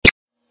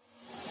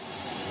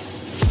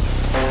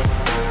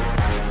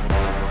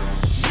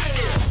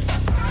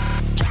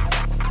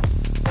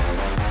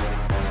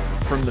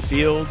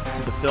field,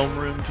 to the film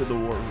room, to the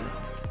war room.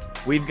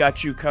 We've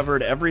got you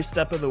covered every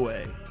step of the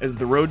way as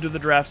the road to the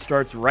draft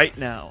starts right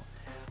now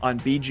on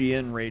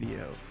BGN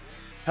Radio.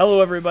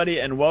 Hello, everybody,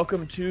 and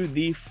welcome to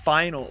the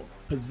final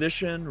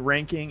position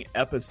ranking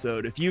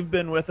episode. If you've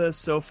been with us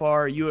so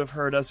far, you have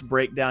heard us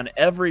break down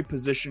every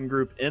position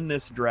group in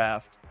this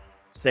draft,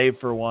 save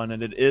for one,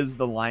 and it is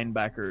the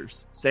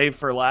linebackers. Save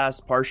for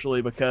last,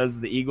 partially because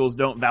the Eagles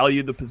don't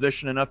value the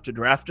position enough to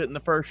draft it in the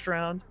first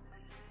round,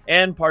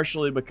 and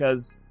partially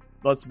because,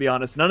 let's be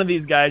honest, none of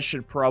these guys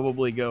should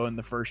probably go in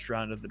the first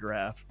round of the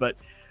draft. But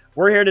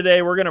we're here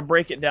today. We're going to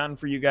break it down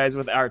for you guys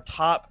with our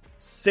top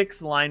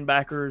 6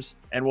 linebackers,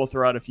 and we'll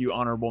throw out a few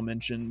honorable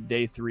mention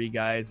day 3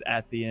 guys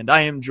at the end.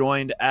 I am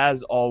joined,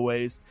 as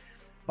always,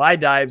 by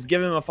Dibes.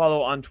 Give him a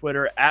follow on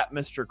Twitter at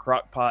Mr.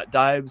 Crockpot.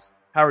 Dibes,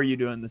 how are you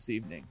doing this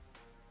evening?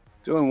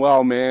 Doing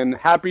well, man.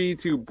 Happy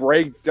to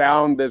break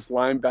down this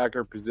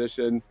linebacker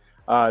position.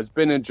 It's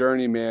been a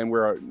journey, man.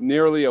 We're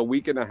nearly a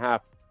week and a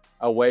half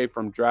away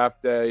from draft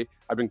day.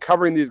 I've been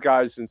covering these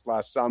guys since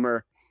last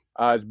summer.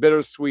 It's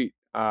bittersweet,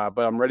 but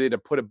I'm ready to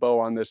put a bow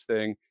on this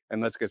thing,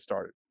 and let's get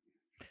started.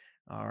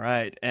 All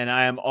right. And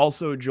I am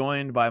also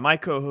joined by my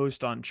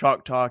co-host on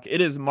Chalk Talk.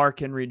 It is Mark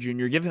Henry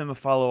Jr. Give him a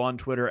follow on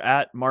Twitter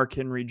at Mark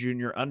Henry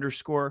Jr.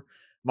 _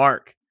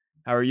 Mark,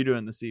 how are you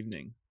doing this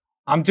evening?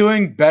 I'm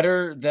doing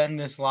better than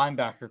this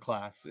linebacker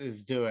class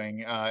is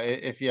doing.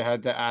 If you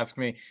had to ask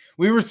me,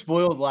 we were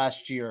spoiled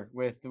last year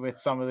with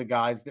some of the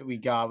guys that we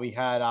got. We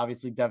had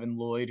obviously Devin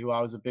Lloyd, who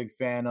I was a big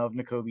fan of,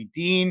 Nakobe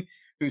Dean,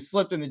 who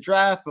slipped in the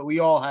draft, but we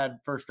all had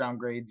first round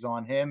grades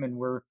on him, and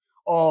we're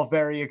all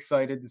very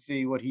excited to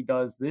see what he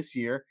does this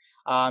year.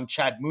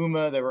 Chad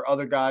Muma, there were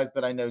other guys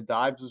that I know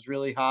Dibes was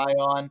really high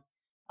on.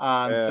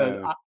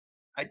 So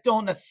I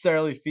don't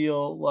necessarily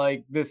feel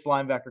like this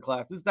linebacker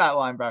class is that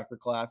linebacker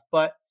class,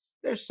 but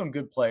there's some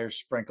good players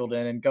sprinkled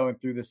in, and going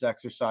through this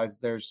exercise,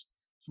 there's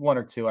one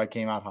or two I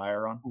came out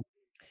higher on.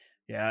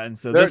 Yeah, and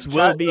so this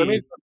will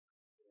be...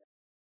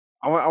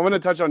 I want to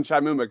touch on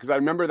Chad Muma because I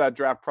remember that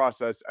draft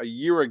process a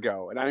year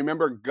ago, and I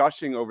remember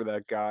gushing over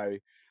that guy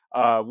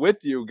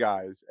with you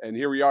guys, and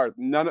here we are.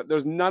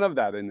 There's none of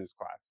that in this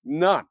class.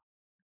 None.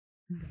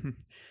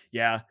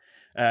 Yeah.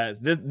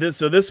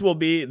 This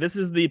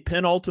is the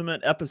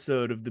penultimate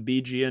episode of the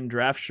BGN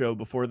Draft show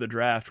before the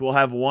draft. We'll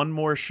have one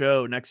more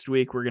show next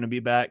week. We're going to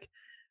be back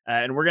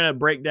and we're going to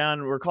break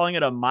down, we're calling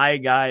it a My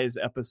Guys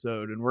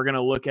episode, and we're going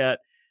to look at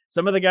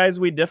some of the guys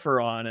we differ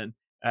on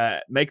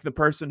and make the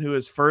person who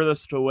is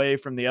furthest away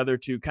from the other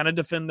two kind of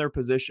defend their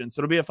position.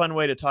 So it'll be a fun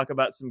way to talk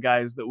about some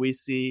guys that we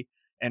see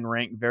and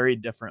rank very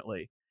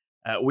differently.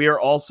 We are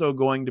also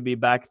going to be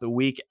back the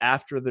week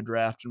after the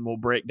draft, and we'll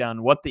break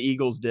down what the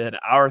Eagles did,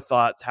 our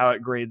thoughts, how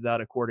it grades out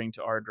according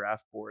to our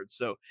draft board.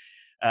 So,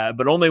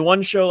 but only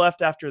one show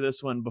left after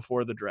this one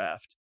before the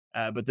draft.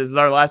 But this is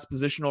our last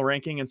positional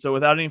ranking. And so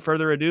without any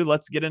further ado,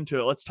 let's get into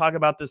it. Let's talk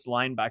about this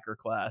linebacker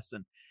class.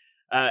 And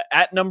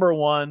at number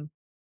 1,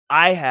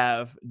 I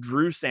have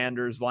Drew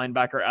Sanders,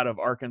 linebacker out of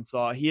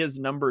Arkansas. He is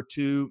number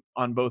 2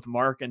 on both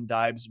Mark and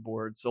Dibes'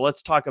 board. So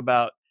let's talk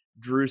about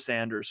Drew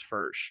Sanders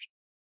first.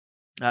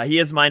 He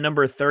is my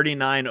number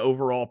 39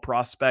 overall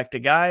prospect, a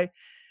guy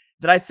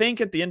that I think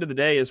at the end of the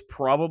day is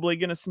probably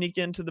going to sneak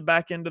into the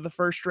back end of the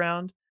first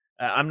round.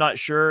 I'm not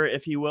sure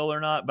if he will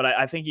or not, but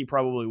I think he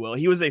probably will.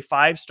 He was a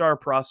 5-star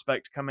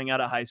prospect coming out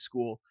of high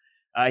school.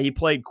 He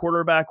played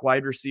quarterback,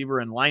 wide receiver,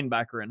 and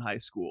linebacker in high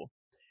school.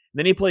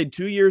 Then he played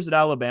 2 years at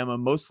Alabama,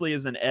 mostly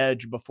as an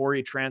edge, before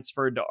he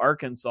transferred to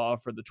Arkansas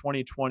for the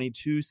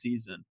 2022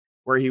 season,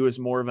 where he was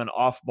more of an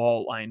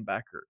off-ball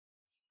linebacker.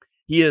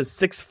 He is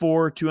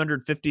 6'4",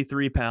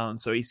 253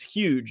 pounds, so he's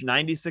huge,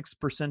 96th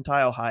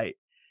percentile height.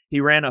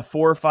 He ran a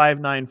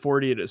 4.59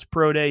 40 at his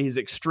pro day. He's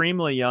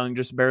extremely young,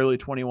 just barely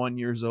 21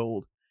 years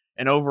old,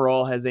 and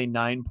overall has a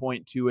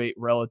 9.28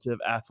 relative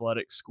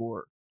athletic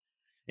score.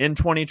 In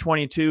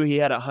 2022, he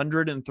had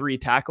 103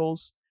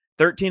 tackles,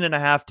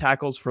 13.5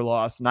 tackles for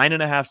loss,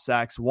 9.5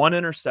 sacks, 1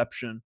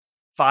 interception,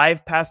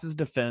 5 passes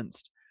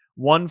defensed,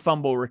 1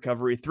 fumble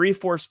recovery, 3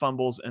 forced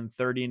fumbles, and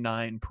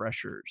 39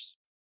 pressures.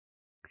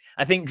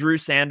 I think Drew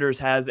Sanders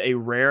has a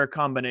rare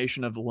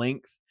combination of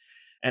length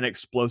and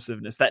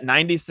explosiveness. That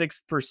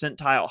 96th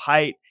percentile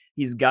height,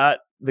 he's got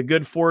the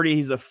good 40.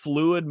 He's a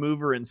fluid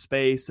mover in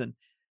space. And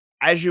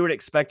as you would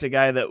expect a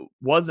guy that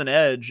was an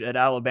edge at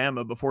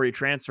Alabama before he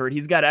transferred,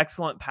 he's got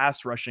excellent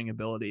pass rushing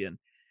ability. And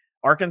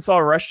Arkansas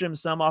rushed him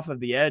some off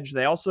of the edge.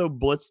 They also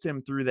blitzed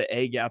him through the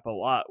A-gap a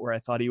lot, where I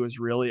thought he was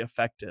really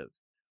effective.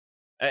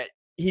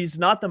 He's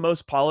not the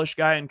most polished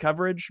guy in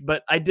coverage,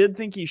 but I did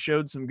think he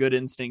showed some good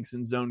instincts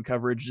in zone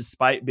coverage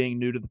despite being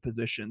new to the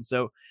position.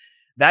 So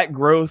that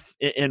growth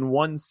in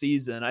one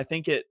season, I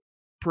think it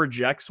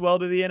projects well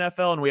to the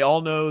NFL, and we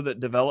all know that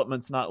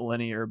development's not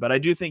linear, but I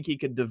do think he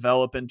could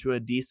develop into a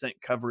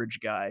decent coverage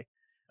guy.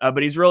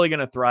 But he's really going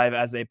to thrive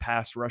as a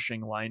pass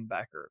rushing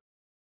linebacker.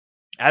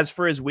 As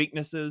for his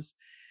weaknesses,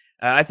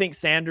 I think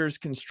Sanders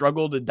can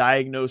struggle to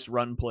diagnose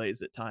run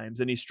plays at times,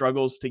 and he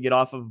struggles to get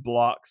off of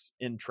blocks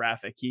in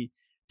traffic. He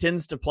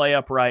tends to play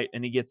upright,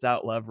 and he gets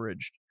out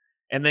leveraged.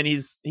 And then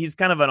he's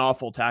kind of an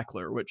awful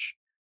tackler, which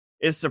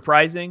is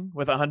surprising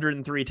with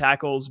 103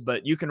 tackles,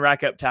 but you can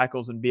rack up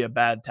tackles and be a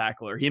bad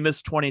tackler. He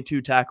missed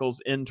 22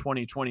 tackles in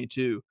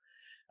 2022.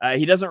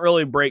 He doesn't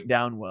really break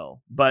down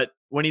well, but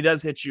when he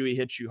does hit you, he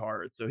hits you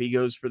hard. So he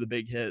goes for the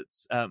big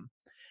hits.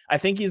 I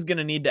think he's going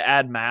to need to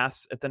add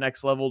mass at the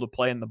next level to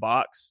play in the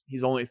box.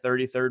 He's only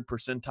 33rd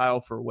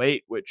percentile for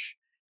weight, which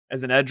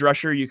as an edge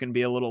rusher, you can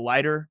be a little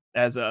lighter.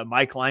 As a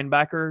Mike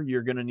linebacker,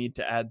 you're going to need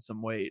to add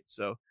some weight.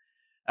 So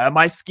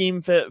my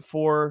scheme fit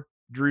for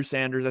Drew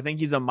Sanders, I think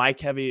he's a Mike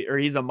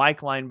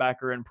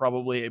linebacker and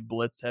probably a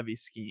blitz heavy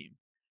scheme.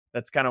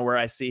 That's kind of where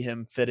I see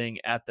him fitting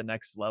at the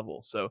next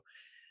level. So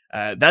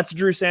that's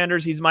Drew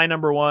Sanders. He's my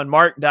number one.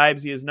 Mark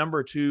Dibes, he is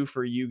number two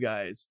for you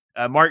guys.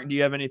 Mark, do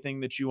you have anything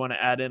that you want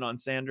to add in on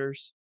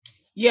Sanders?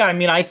 Yeah, I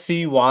mean, I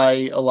see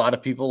why a lot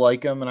of people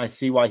like him, and I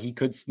see why he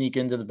could sneak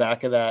into the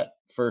back of that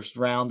first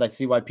round. I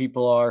see why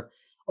people are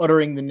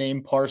uttering the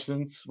name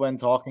Parsons when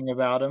talking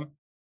about him.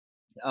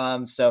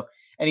 So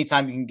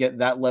anytime you can get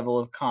that level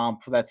of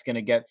comp, that's going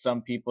to get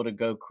some people to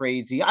go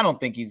crazy. I don't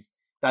think he's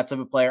that type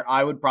of player.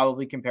 I would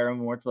probably compare him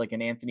more to like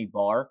an Anthony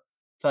Barr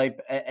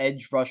type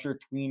edge rusher,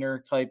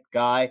 tweener type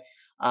guy.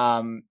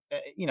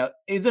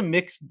 Is a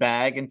mixed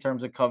bag in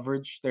terms of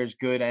coverage. There's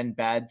good and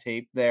bad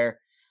tape there.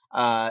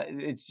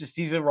 It's just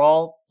he's a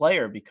raw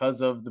player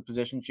because of the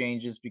position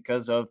changes,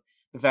 because of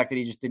the fact that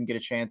he just didn't get a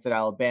chance at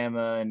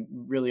Alabama and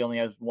really only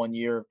has 1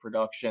 year of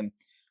production.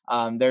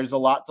 There's a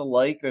lot to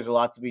like. There's a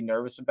lot to be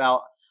nervous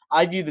about.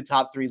 I view the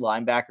top three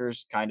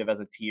linebackers kind of as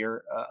a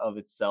tier of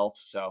itself.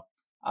 So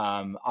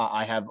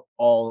I have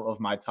all of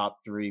my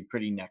top three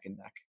pretty neck and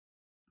neck.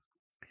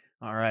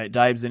 All right,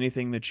 Dibes,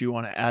 anything that you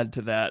want to add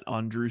to that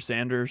on Drew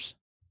Sanders?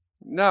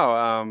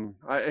 No,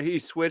 he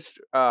switched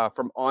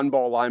from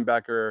on-ball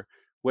linebacker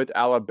with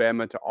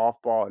Alabama to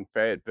off-ball in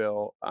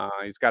Fayetteville.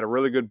 He's got a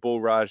really good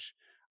bull rush,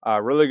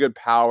 really good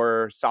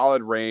power,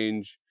 solid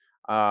range.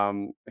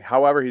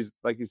 However, he's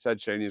like you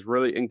said, Shane, he's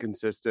really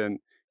inconsistent.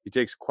 He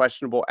takes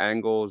questionable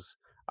angles.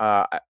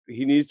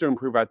 He needs to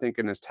improve, I think,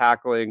 in his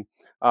tackling.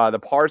 The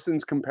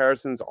Parsons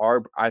comparisons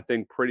are, I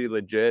think, pretty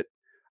legit.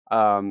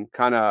 Kind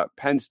of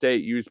Penn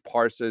State used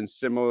Parsons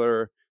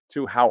similar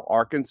to how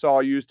Arkansas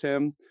used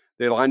him.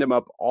 They lined him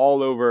up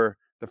all over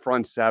the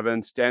front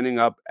seven, standing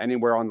up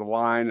anywhere on the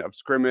line of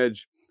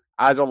scrimmage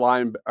as a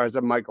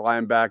Mike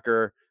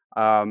linebacker.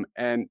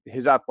 And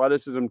his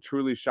athleticism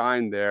truly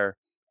shined there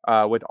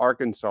with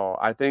Arkansas.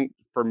 I think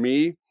for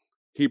me,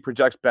 he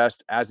projects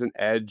best as an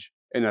edge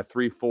in a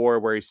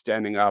 3-4 where he's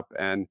standing up.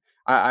 And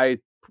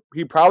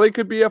he probably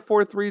could be a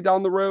 4-3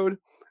 down the road.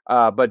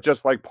 But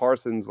just like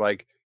Parsons,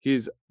 like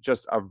he's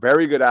just a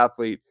very good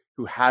athlete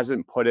who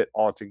hasn't put it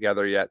all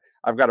together yet.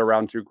 I've got a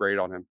round 2 grade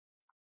on him.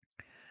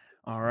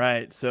 All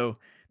right. So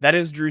that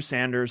is Drew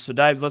Sanders. So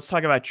Dibes, let's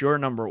talk about your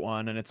number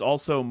one. And it's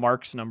also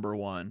Mark's number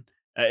one.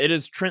 It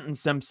is Trenton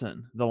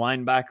Simpson, the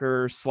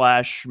linebacker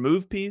 /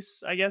 move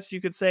piece, I guess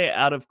you could say,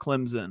 out of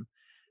Clemson.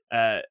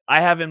 I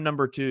have him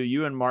number 2.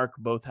 You and Mark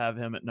both have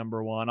him at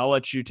number 1. I'll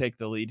let you take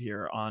the lead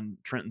here on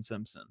Trenton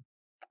Simpson.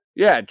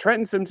 Yeah,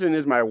 Trenton Simpson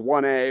is my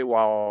 1A,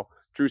 while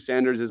Drew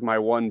Sanders is my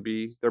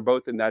 1B. They're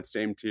both in that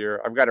same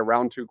tier. I've got a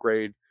round 2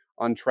 grade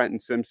on Trenton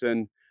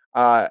Simpson.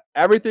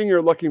 Everything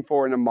you're looking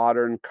for in a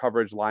modern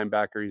coverage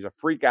linebacker. He's a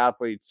freak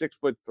athlete,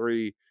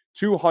 6'3",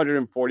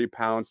 240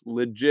 pounds,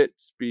 legit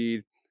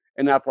speed.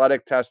 In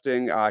athletic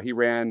testing, he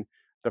ran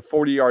the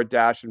 40-yard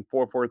dash in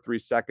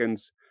 4.43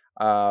 seconds.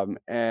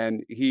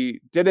 And he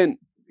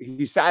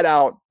sat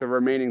out the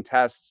remaining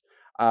tests,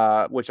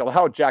 which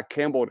allowed Jack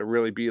Campbell to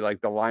really be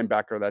like the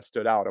linebacker that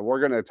stood out. And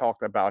we're going to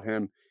talk about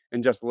him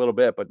in just a little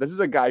bit. But this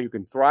is a guy who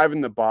can thrive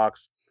in the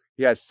box.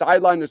 He has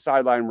sideline to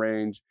sideline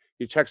range.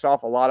 He checks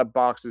off a lot of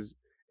boxes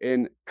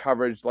in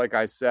coverage, like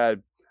I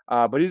said,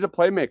 but he's a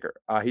playmaker.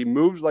 He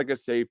moves like a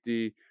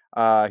safety.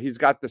 He's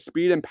got the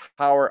speed and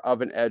power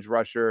of an edge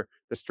rusher,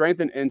 the strength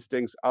and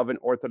instincts of an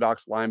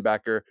orthodox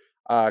linebacker.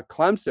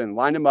 Clemson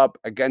lined him up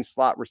against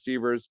slot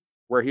receivers,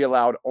 where he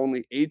allowed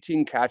only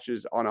 18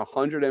 catches on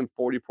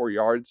 144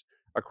 yards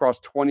across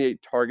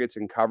 28 targets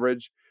in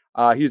coverage.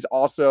 He's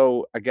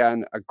also,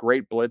 again, a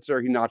great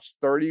blitzer. He notched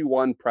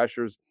 31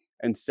 pressures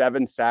and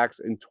 7 sacks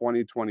in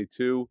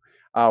 2022.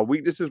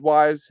 Weaknesses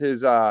wise,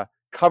 his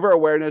cover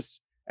awareness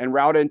and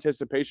route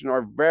anticipation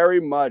are very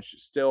much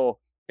still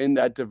in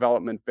that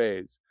development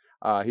phase.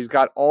 He's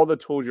got all the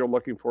tools you're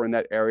looking for in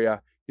that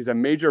area. He's a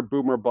major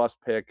boomer bust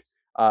pick,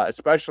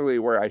 especially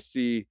where I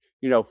see,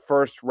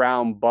 first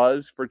round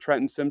buzz for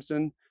Trenton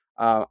Simpson.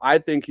 I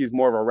think he's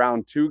more of a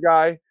round 2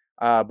 guy.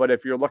 But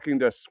if you're looking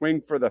to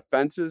swing for the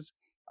fences,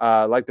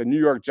 like the New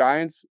York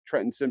Giants,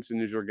 Trenton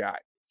Simpson is your guy.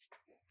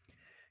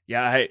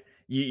 Yeah,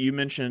 you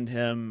mentioned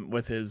him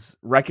with his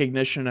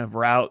recognition of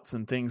routes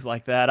and things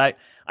like that.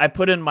 I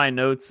put in my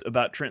notes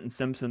about Trenton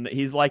Simpson that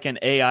he's like an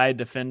AI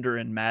defender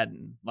in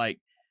Madden. Like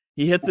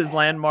he hits his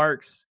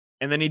landmarks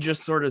and then he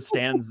just sort of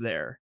stands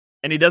there.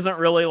 And he doesn't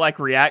really like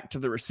react to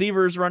the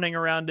receivers running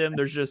around him.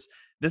 There's just,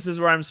 this is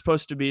where I'm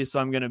supposed to be, so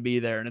I'm going to be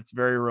there. And it's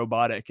very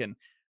robotic. And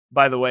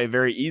by the way,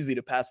 very easy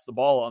to pass the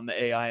ball on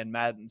the AI in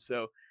Madden.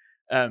 So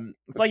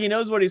It's like he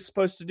knows what he's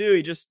supposed to do.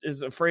 He just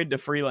is afraid to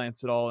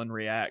freelance it all and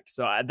react.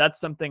 So that's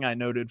something I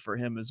noted for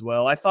him as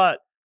well. I thought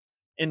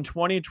in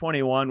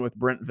 2021 with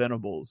Brent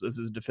Venables as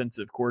his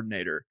defensive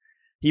coordinator,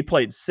 he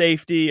played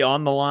safety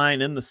on the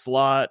line in the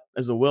slot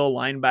as a will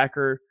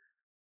linebacker.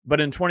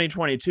 But in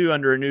 2022,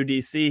 under a new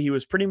DC, he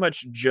was pretty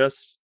much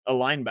just a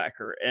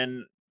linebacker,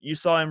 and you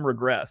saw him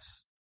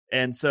regress.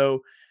 And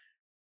so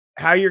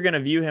how you're going to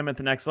view him at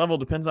the next level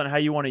depends on how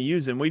you want to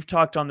use him. We've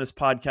talked on this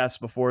podcast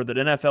before that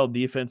NFL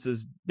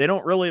defenses, they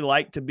don't really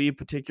like to be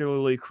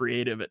particularly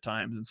creative at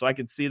times. And so I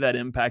could see that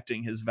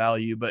impacting his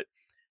value, but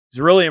he's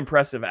a really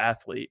impressive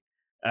athlete.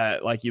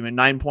 Like you mean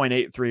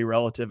 9.83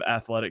 relative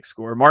athletic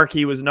score. Mark,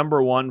 he was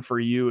number one for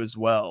you as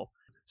well.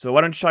 So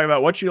why don't you talk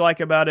about what you like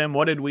about him?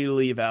 What did we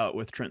leave out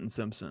with Trenton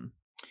Simpson?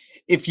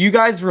 If you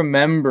guys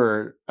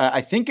remember,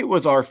 I think it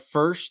was our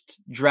first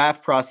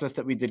draft process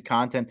that we did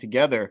content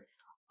together.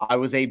 I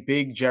was a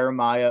big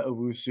Jeremiah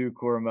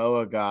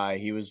Owusu-Koramoah guy.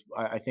 He was,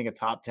 I think, a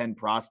top 10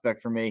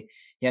 prospect for me.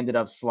 He ended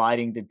up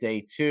sliding to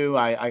day 2.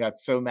 I got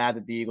so mad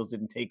that the Eagles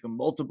didn't take him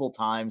multiple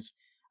times.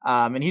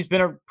 And he's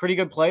been a pretty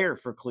good player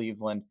for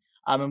Cleveland.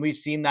 And we've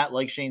seen that,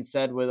 like Shane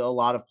said, with a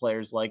lot of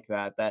players like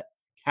that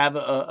have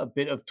a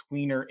bit of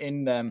tweener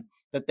in them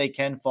that they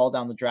can fall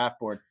down the draft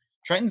board.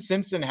 Trenton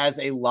Simpson has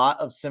a lot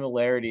of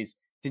similarities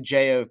to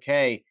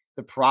JOK.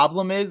 The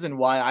problem is, and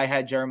why I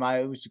had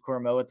Jeremiah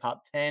Owusu-Koramoah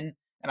top 10,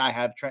 and I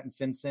have Trenton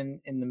Simpson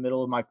in the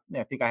middle of my,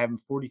 I think I have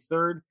him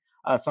 43rd,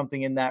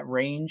 something in that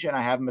range, and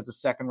I have him as a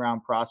second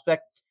round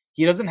prospect.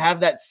 He doesn't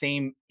have that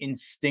same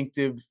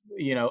instinctive,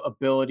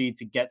 ability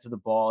to get to the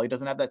ball. He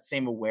doesn't have that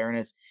same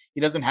awareness. He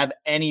doesn't have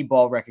any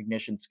ball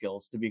recognition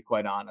skills, to be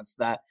quite honest.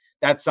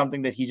 That's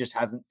something that he just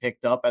hasn't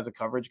picked up as a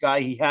coverage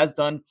guy. He has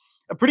done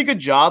a pretty good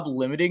job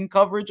limiting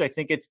coverage. I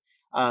think it's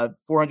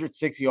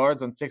 406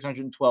 yards on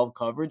 612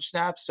 coverage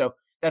snaps. So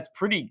that's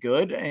pretty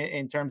good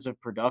in terms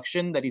of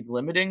production that he's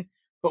limiting.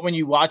 But when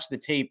you watch the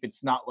tape,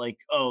 it's not like,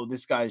 oh,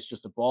 this guy's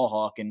just a ball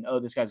hawk and, oh,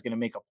 this guy's going to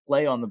make a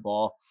play on the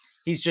ball.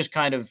 He's just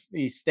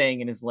he's staying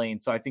in his lane.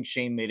 So I think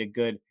Shane made a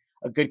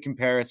good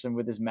comparison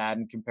with his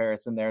Madden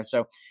comparison there.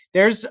 So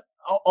there's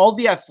all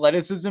the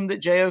athleticism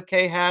that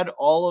JOK had,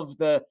 all of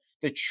the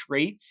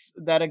traits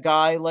that a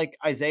guy like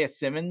Isaiah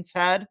Simmons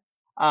had.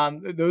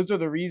 Those are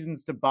the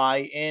reasons to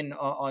buy in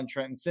on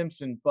Trenton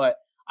Simpson. But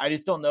I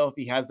just don't know if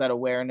he has that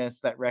awareness,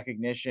 that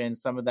recognition,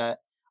 some of that,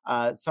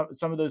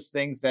 some of those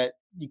things that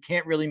you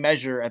can't really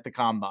measure at the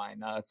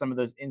combine, some of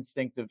those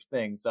instinctive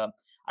things.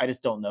 I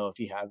just don't know if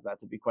he has that,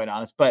 to be quite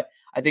honest. But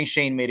I think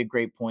Shane made a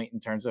great point in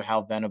terms of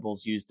how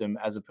Venables used him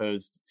as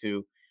opposed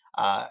to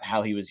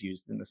how he was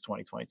used in this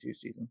 2022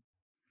 season.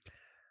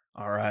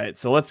 All right,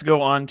 so let's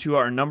go on to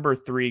our number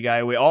 3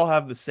 guy. We all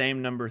have the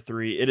same number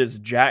 3. It is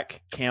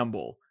Jack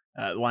Campbell,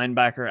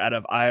 linebacker out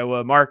of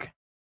Iowa. Mark,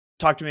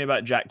 talk to me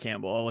about Jack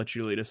Campbell. I'll let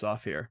you lead us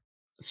off here.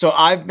 So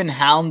I've been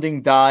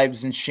hounding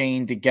Dives and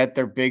Shane to get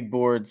their big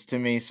boards to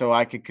me so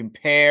I could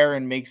compare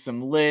and make some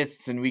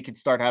lists and we could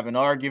start having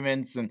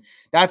arguments. And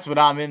that's what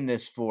I'm in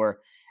this for.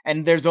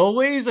 And there's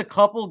always a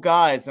couple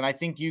guys, and I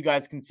think you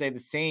guys can say the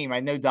same. I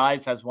know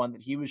Dives has one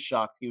that he was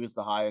shocked he was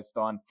the highest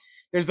on.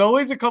 There's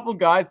always a couple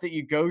guys that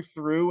you go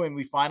through and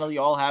we finally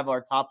all have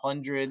our top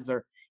hundreds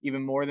or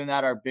even more than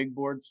that, our big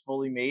boards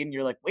fully made. And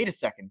you're like, wait a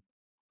second.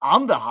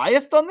 I'm the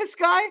highest on this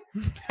guy.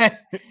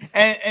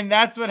 and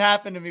that's what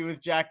happened to me with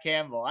Jack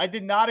Campbell. I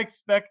did not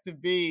expect to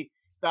be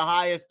the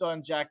highest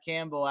on Jack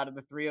Campbell out of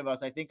the 3 of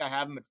us. I think I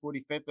have him at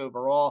 45th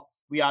overall.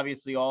 We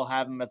obviously all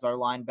have him as our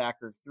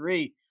linebacker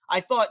 3.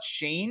 I thought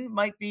Shane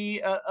might be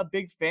a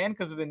big fan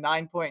because of the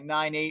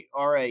 9.98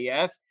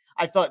 RAS.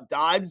 I thought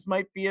Dives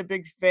might be a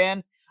big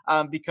fan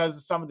because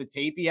of some of the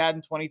tape he had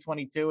in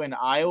 2022 in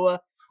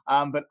Iowa.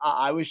 But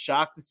I was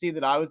shocked to see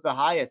that I was the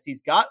highest.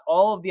 He's got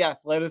all of the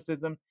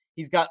athleticism.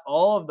 He's got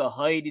all of the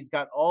height. He's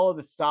got all of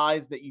the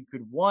size that you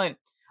could want.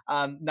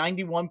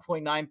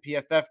 91.9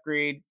 PFF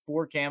grade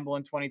for Campbell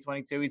in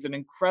 2022. He's an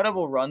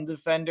incredible run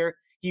defender.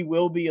 He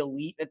will be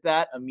elite at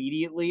that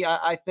immediately,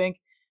 I think.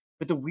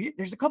 But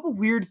there's a couple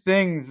weird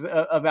things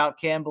about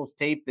Campbell's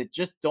tape that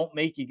just don't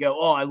make you go,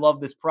 oh, I love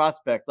this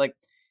prospect. Like,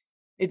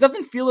 it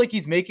doesn't feel like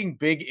he's making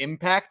big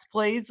impact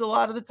plays a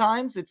lot of the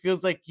times. It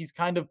feels like he's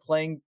kind of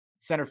playing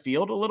center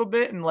field a little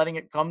bit and letting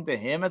it come to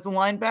him as a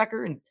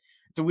linebacker. And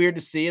it's weird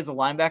to see as a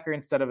linebacker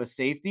instead of a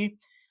safety.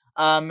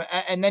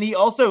 And then he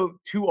also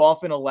too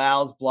often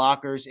allows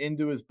blockers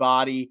into his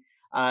body.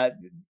 And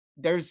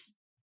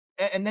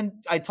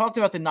then I talked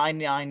about the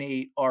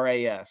 998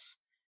 RAS,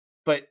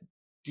 but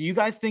do you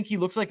guys think he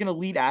looks like an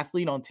elite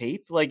athlete on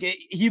tape? Like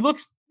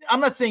I'm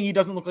not saying he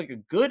doesn't look like a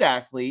good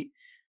athlete,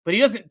 but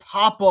he doesn't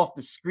pop off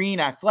the screen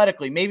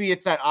athletically. Maybe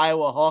it's that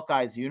Iowa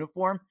Hawkeyes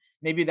uniform.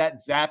 Maybe that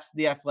zaps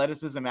the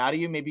athleticism out of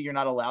you. Maybe you're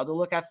not allowed to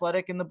look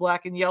athletic in the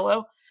black and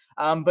yellow.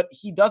 But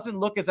he doesn't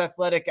look as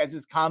athletic as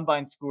his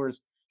combine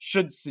scores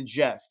should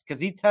suggest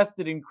because he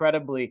tested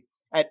incredibly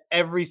at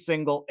every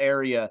single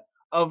area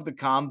of the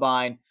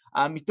combine.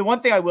 The one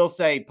thing I will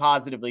say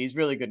positively, he's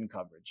really good in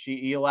coverage.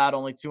 He allowed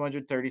only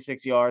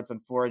 236 yards on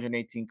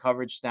 418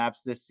 coverage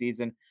snaps this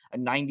season, a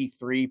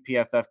 93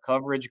 PFF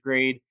coverage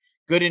grade.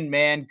 Good in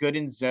man, good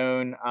in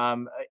zone.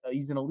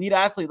 He's an elite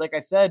athlete, like I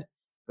said,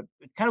 but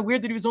it's kind of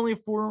weird that he was only a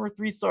 4 or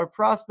 3-star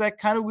prospect.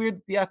 Kind of weird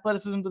that the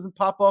athleticism doesn't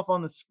pop off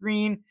on the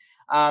screen.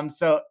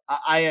 So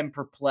I am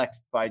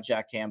perplexed by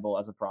Jack Campbell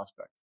as a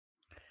prospect.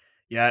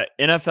 Yeah,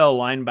 NFL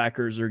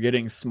linebackers are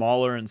getting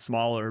smaller and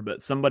smaller, but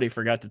somebody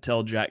forgot to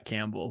tell Jack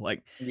Campbell,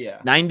 like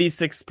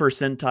 96th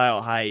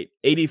percentile height,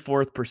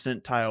 84th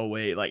percentile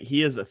weight. Like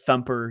he is a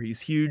thumper. He's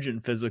huge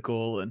and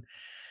physical. And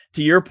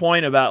to your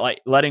point about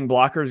like letting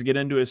blockers get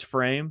into his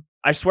frame,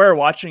 I swear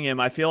watching him,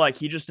 I feel like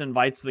he just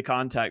invites the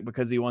contact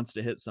because he wants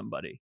to hit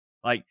somebody.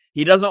 Like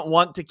he doesn't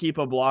want to keep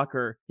a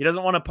blocker. He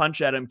doesn't want to punch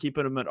at him,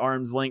 keeping him at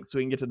arm's length so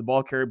he can get to the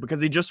ball carrier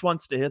because he just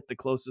wants to hit the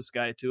closest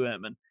guy to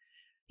him. And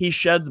he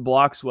sheds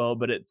blocks well,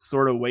 but it's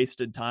sort of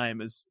wasted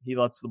time as he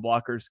lets the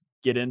blockers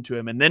get into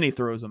him and then he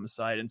throws them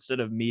aside instead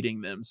of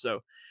meeting them. So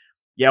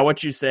yeah,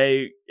 what you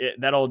say,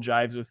 that all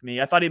jives with me.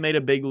 I thought he made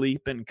a big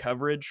leap in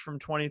coverage from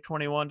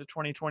 2021 to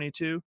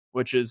 2022,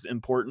 which is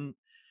important.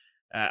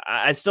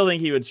 I still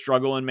think he would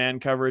struggle in man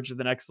coverage at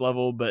the next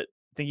level, but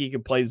I think he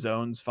could play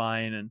zones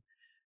fine. And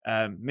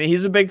I mean,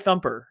 he's a big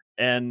thumper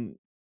and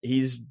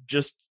he's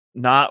just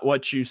not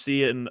what you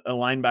see in a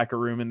linebacker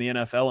room in the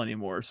NFL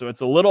anymore. So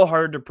it's a little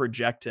hard to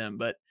project him,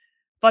 but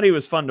I thought he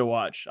was fun to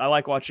watch. I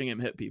like watching him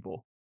hit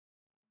people.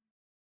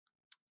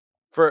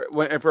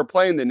 If we're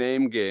playing the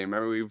name game, I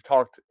mean, we've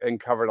talked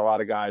and covered a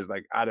lot of guys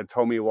like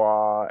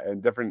Adetomiwa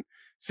and different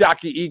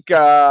Siaki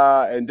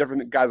Ika and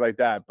different guys like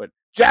that. But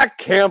Jack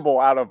Campbell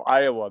out of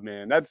Iowa,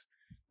 man, that's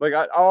like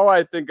all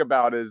I think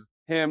about is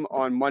him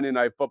on Monday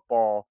Night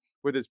Football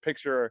with his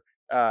picture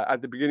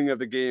at the beginning of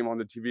the game on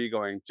the TV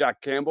going,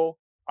 Jack Campbell,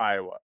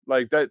 Iowa.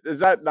 Like that, is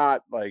that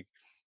not like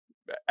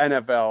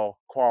NFL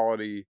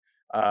quality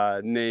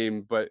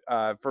name? But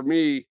for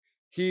me,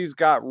 he's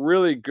got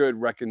really good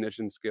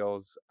recognition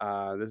skills.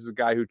 This is a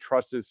guy who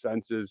trusts his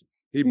senses.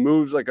 He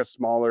moves like a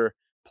smaller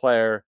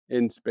player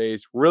in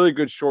space, really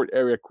good short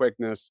area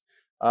quickness.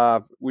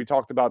 We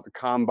talked about the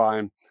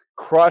combine,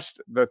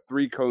 crushed the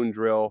 3-cone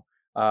drill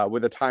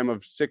with a time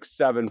of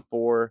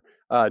 6.74.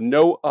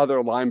 No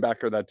other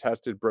linebacker that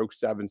tested broke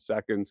 7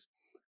 seconds.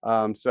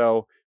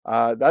 So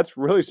that's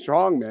really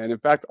strong, man. In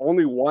fact,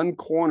 only one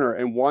corner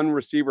and one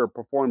receiver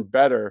performed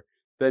better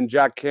than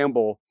Jack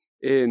Campbell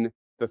in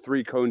the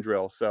 3-cone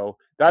drill. So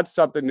that's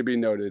something to be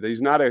noted.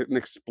 He's not an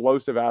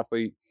explosive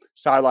athlete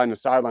sideline to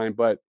sideline,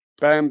 but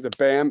bam to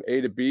bam, A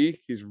to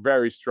B, he's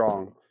very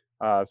strong.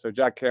 So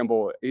Jack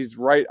Campbell, he's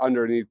right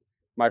underneath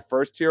my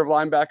first tier of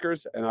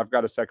linebackers, and I've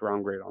got a second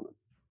round grade on him.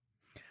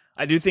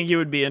 I do think he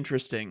would be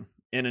interesting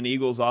in an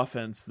Eagles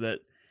offense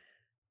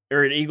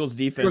or an Eagles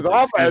defense,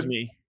 excuse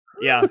me.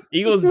 Yeah,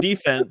 Eagles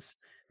defense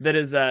that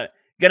is going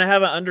to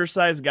have an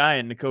undersized guy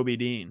in Nakobe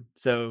Dean.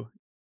 So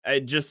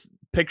just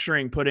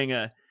picturing putting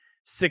a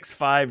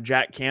 6'5"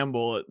 Jack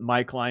Campbell at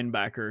Mike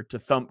linebacker to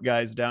thump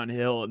guys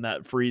downhill, and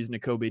that frees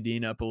Nakobe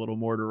Dean up a little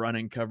more to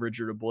running coverage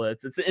or to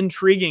blitz. It's an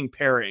intriguing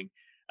pairing.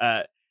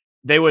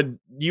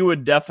 You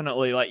would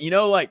definitely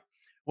like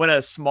when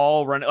a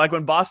small run, like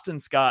when Boston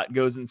Scott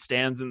goes and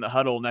stands in the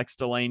huddle next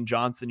to Lane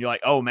Johnson, you're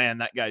like, oh man,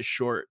 that guy's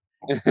short.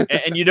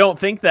 And you don't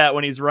think that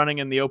when he's running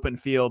in the open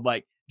field,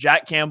 like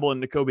Jack Campbell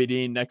and Nakobe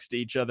Dean next to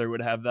each other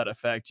would have that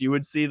effect. You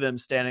would see them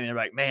standing there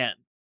like, man,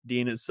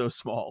 Dean is so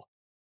small.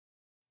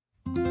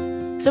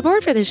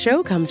 Support for this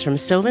show comes from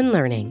Sylvan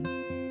Learning.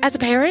 As a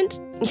parent,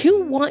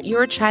 you want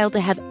your child to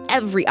have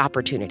every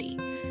opportunity,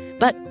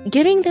 but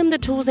giving them the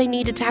tools they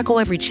need to tackle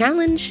every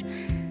challenge,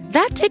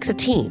 that takes a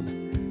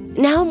team.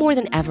 Now more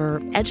than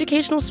ever,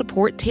 educational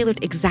support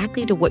tailored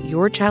exactly to what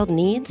your child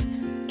needs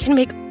can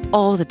make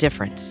all the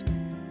difference.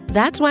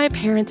 That's why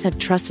parents have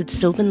trusted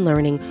Sylvan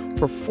Learning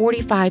for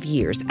 45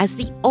 years as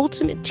the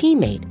ultimate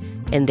teammate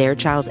in their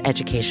child's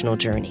educational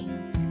journey,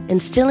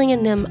 instilling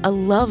in them a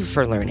love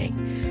for learning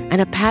and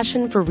a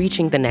passion for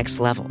reaching the next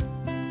level.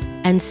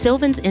 And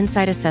Sylvan's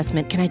Insight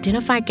Assessment can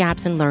identify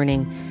gaps in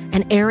learning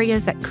and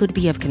areas that could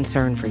be of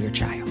concern for your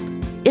child.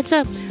 It's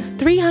a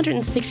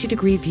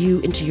 360-degree view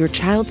into your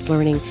child's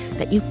learning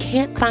that you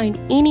can't find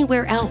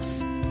anywhere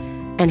else,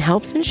 and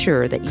helps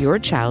ensure that your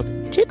child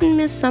didn't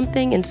miss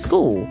something in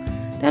school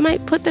that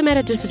might put them at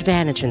a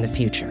disadvantage in the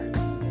future.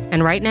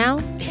 And right now,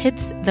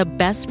 it's the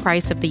best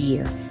price of the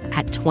year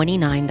at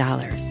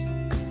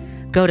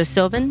 $29. Go to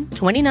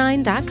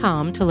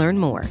sylvan29.com to learn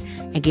more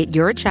and get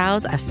your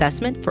child's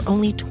assessment for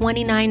only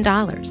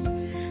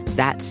 $29.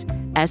 That's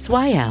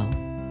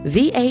SYLVAN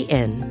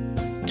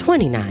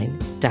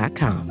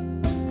 29.com.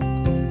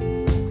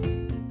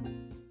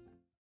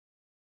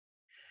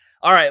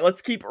 All right,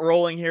 let's keep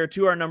rolling here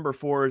to our number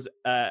 4s.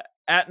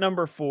 At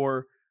number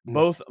 4,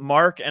 both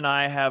Mark and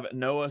I have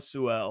Noah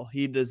Sewell.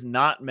 He does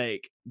not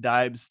make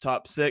Dibes'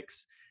 top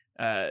 6.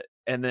 And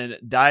then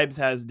Dibes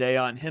has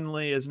Dayon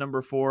Henley as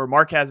number 4.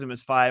 Mark has him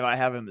as 5. I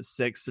have him as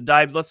 6. So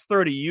Dibes, let's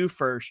throw to you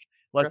first.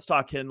 Let's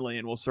talk Henley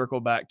and we'll circle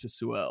back to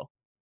Sewell.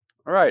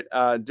 All right.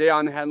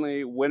 Deion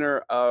Henley,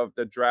 winner of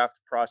the draft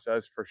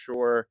process for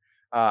sure.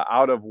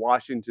 Out of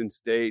Washington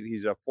State.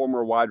 He's a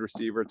former wide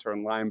receiver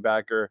turned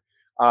linebacker,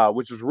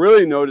 which was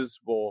really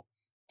noticeable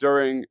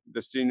during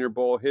the Senior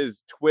Bowl.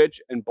 His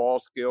twitch and ball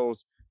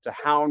skills to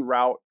hound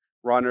route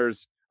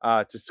runners,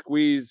 to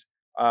squeeze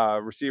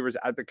receivers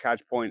at the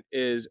catch point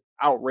is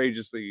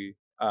outrageously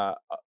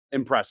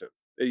impressive.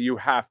 You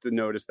have to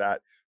notice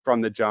that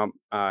from the jump.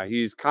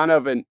 He's kind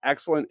of an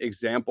excellent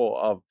example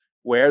of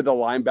where the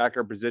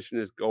linebacker position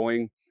is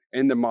going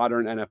in the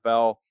modern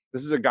NFL.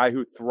 This is a guy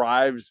who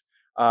thrives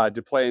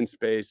to play in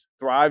space,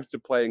 thrives to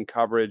play in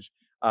coverage.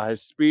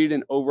 His speed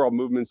and overall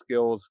movement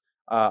skills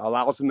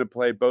allows him to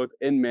play both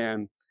in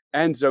man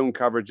and zone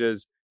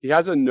coverages. He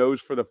has a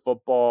nose for the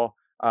football.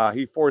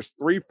 He forced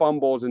 3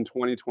 fumbles in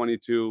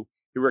 2022.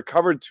 He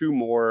recovered 2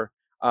 more.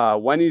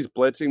 When he's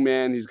blitzing,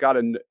 man, he's got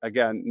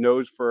again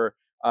nose for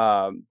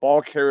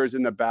ball carriers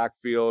in the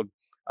backfield.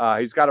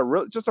 He's got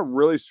just a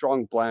really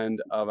strong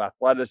blend of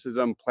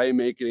athleticism,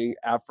 playmaking,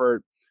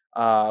 effort,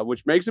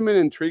 which makes him an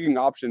intriguing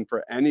option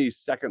for any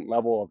second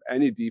level of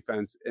any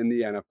defense in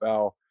the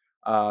NFL.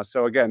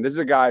 So again, this is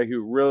a guy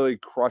who really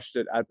crushed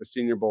it at the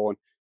Senior Bowl, and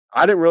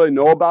I didn't really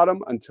know about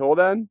him until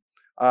then.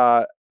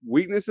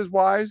 Weaknesses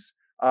wise,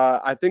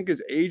 I think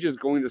his age is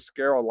going to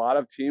scare a lot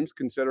of teams,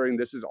 considering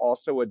this is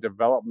also a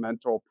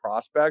developmental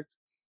prospect.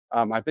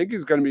 I think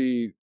he's going to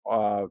be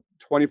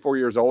 24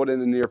 years old in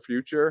the near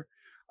future.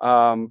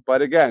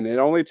 But again, it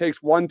only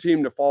takes one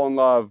team to fall in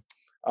love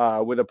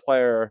with a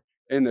player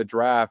in the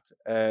draft,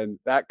 and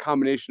that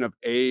combination of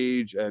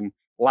age and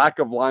lack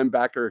of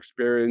linebacker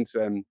experience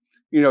and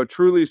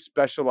truly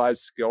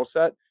specialized skill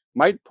set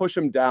might push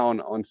him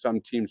down on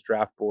some teams'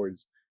 draft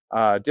boards.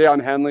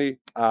 Deion Henley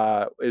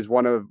is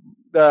one of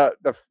the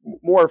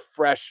more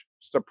fresh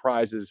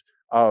surprises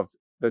of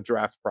the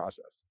draft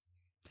process.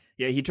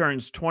 Yeah, he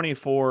turns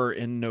 24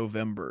 in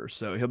November,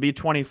 so he'll be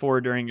 24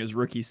 during his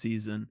rookie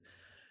season.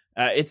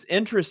 It's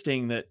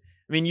interesting that,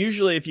 I mean,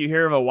 usually if you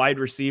hear of a wide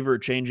receiver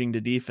changing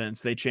to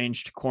defense, they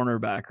change to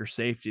cornerback or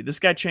safety. This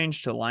guy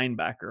changed to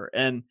linebacker,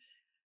 and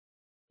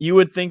you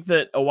would think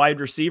that a wide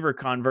receiver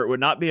convert would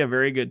not be a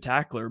very good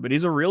tackler, but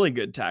he's a really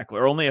good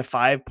tackler. Only a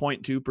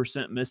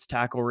 5.2% missed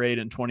tackle rate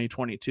in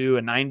 2022,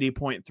 a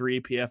 90.3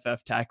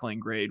 PFF tackling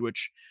grade,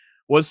 which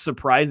was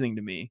surprising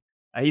to me.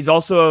 He's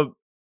also,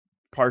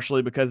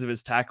 partially because of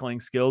his tackling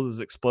skills, his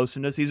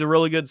explosiveness, he's a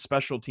really good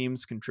special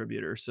teams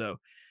contributor. So,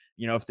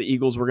 if the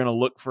Eagles were going to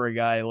look for a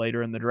guy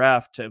later in the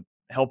draft to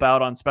help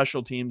out on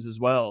special teams as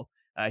well,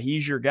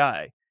 he's your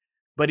guy.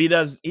 But he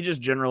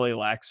just generally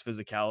lacks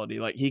physicality.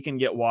 Like, he can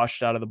get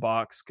washed out of the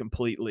box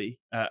completely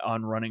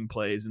on running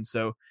plays. And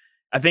so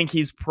I think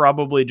he's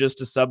probably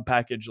just a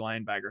sub-package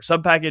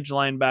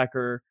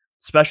linebacker,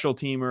 special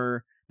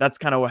teamer. That's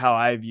kind of how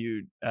I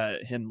viewed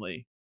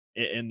Henley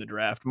in the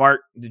draft.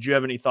 Mark, did you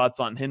have any thoughts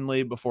on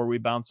Henley before we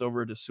bounce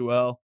over to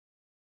Sewell?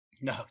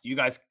 No, you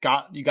guys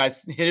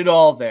hit it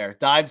all there.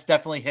 Dives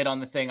definitely hit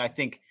on the thing. I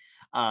think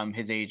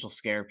his age will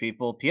scare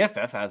people.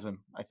 PFF has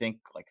him, I think,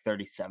 like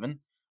 37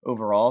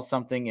 overall,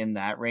 something in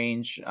that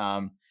range.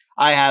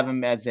 I have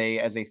him as a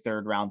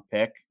 3rd round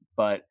pick,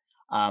 but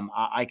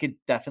I could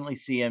definitely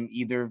see him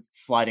either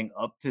sliding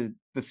up to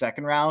the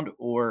 2nd round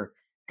or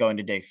going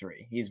to day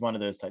 3. He's one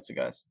of those types of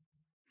guys.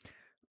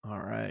 All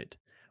right.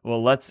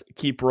 Well, let's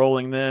keep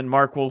rolling then.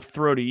 Mark, we'll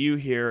throw to you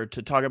here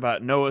to talk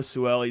about Noah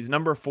Sewell. He's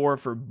number 4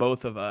 for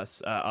both of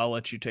us. I'll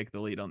let you take the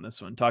lead on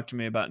this one. Talk to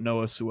me about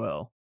Noah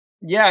Sewell.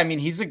 Yeah, I mean,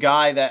 he's a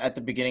guy that at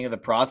the beginning of the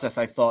process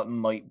I thought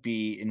might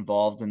be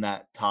involved in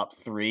that top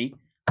 3.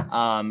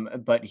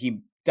 But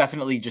he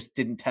definitely just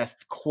didn't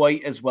test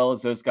quite as well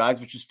as those guys,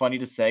 which is funny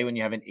to say when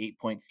you have an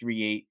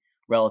 8.38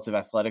 relative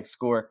athletic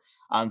score.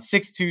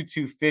 6'2",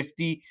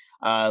 250,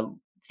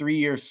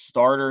 3-year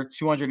starter,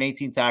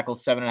 218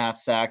 tackles, 7.5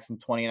 sacks, and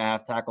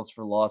 20.5 tackles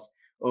for loss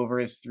over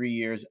his 3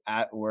 years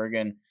at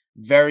Oregon.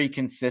 Very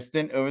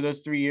consistent over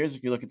those 3 years.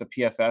 If you look at the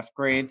PFF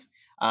grades,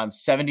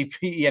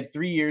 he had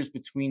 3 years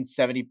between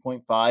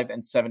 70.5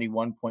 and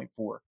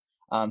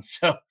 71.4.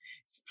 So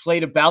it's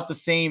played about the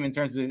same in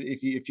terms of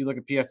if you look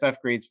at PFF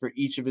grades for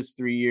each of his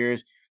 3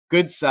 years.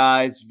 Good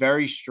size,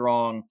 very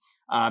strong.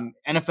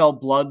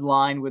 NFL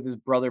bloodline with his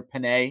brother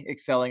Panay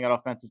excelling at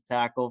offensive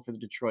tackle for the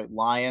Detroit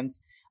Lions.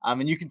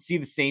 And you can see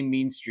the same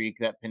mean streak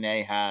that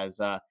Panay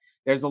has.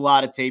 There's a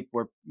lot of tape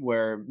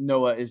where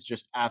Noah is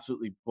just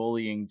absolutely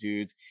bullying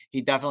dudes.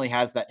 He definitely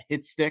has that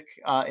hit stick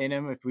in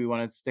him, if we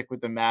want to stick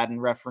with the Madden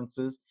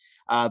references.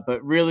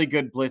 But really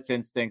good blitz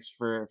instincts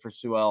for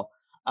Sewell.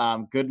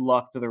 Good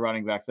luck to the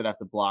running backs that have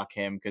to block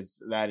him,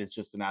 because that is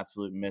just an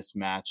absolute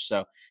mismatch.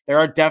 So there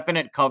are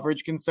definite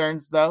coverage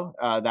concerns, though.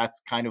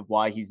 That's kind of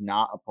why he's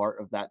not a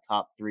part of that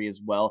top 3 as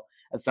well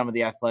as some of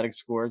the athletic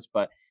scores.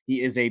 But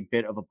he is a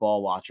bit of a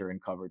ball watcher in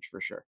coverage for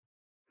sure.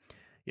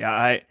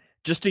 Yeah,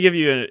 just to give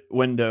you a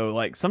window,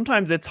 like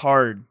sometimes it's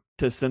hard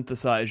to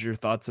synthesize your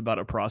thoughts about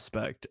a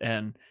prospect.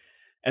 And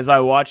as I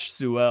watched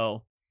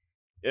Sewell,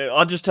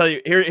 I'll just tell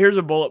you, here's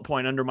a bullet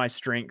point under my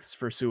strengths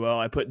for Sewell.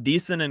 I put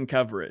decent in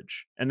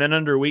coverage. And then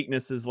under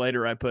weaknesses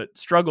later, I put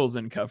struggles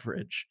in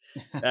coverage.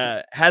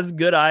 Has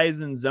good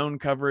eyes in zone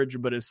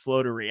coverage, but is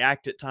slow to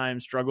react at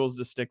times, struggles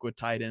to stick with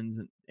tight ends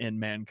in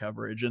man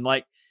coverage. And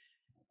like,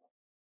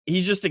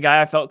 he's just a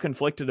guy I felt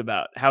conflicted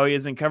about how he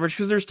is in coverage,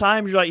 because there's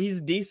times you're like,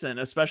 he's decent,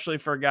 especially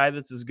for a guy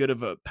that's as good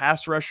of a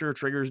pass rusher,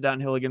 triggers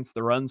downhill against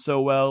the run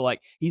so well.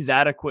 Like, he's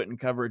adequate in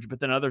coverage, but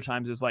then other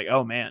times it's like,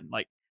 oh man,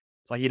 like,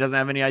 it's like he doesn't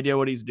have any idea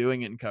what he's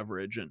doing in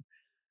coverage. And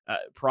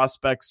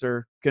prospects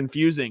are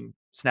confusing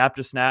snap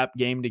to snap,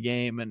 game to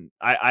game. And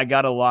I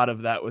got a lot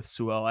of that with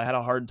Sewell. I had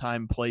a hard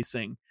time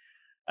placing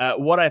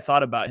what I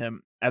thought about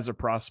him as a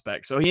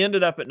prospect. So he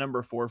ended up at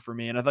number 4 for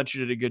me, and I thought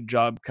you did a good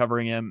job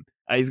covering him.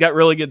 He's got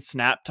really good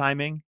snap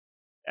timing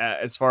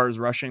as far as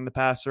rushing the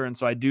passer, and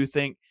so I do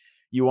think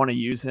you want to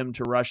use him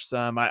to rush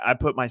some. I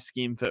put my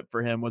scheme fit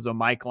for him was a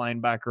Mike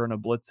linebacker in a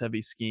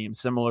blitz-heavy scheme,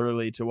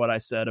 similarly to what I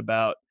said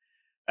about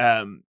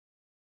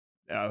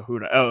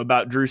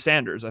about Drew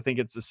Sanders. I think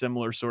it's a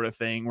similar sort of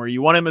thing where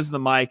you want him as the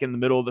Mike in the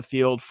middle of the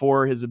field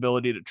for his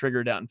ability to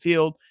trigger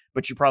downfield,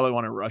 but you probably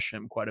want to rush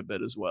him quite a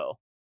bit as well.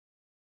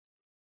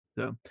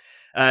 So,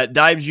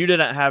 Dives, you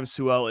didn't have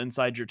Sewell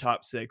inside your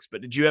top 6,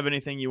 but did you have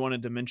anything you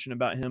wanted to mention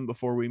about him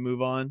before we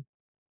move on?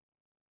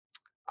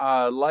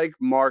 Like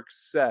Mark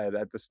said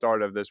at the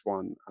start of this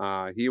one,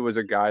 he was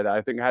a guy that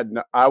I think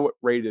I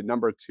rated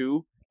number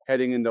 2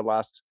 heading into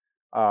last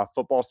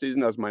football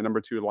season as my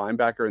number 2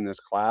 linebacker in this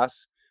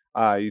class.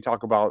 You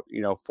talk about,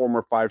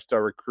 former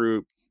 5-star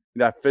recruit,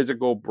 that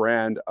physical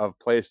brand of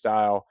play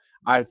style.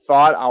 I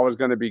thought I was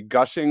going to be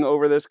gushing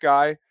over this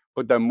guy,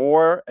 but the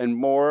more and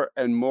more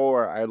and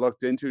more I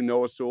looked into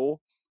Noah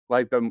Sewell,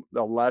 like the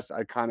less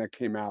I kind of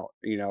came out.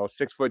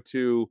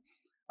 6'2",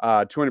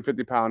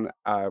 250-pound,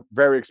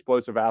 very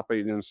explosive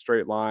athlete in a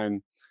straight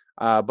line.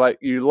 But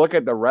you look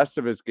at the rest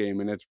of his game,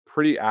 and it's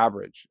pretty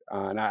average.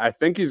 And I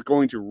think he's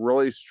going to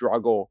really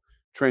struggle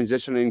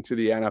transitioning to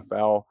the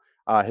NFL.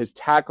 His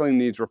tackling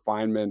needs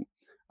refinement.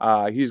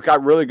 He's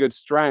got really good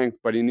strength,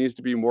 but he needs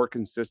to be more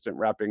consistent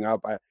wrapping up.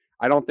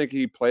 I don't think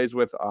he plays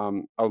with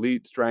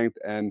elite strength,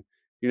 and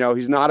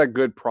he's not a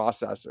good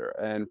processor.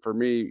 And for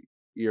me,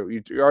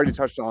 you already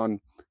touched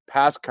on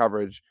pass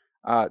coverage.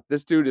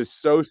 This dude is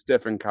so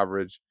stiff in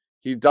coverage.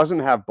 He doesn't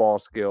have ball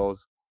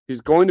skills.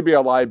 He's going to be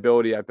a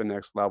liability at the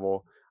next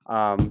level.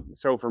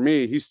 So for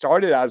me, he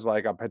started as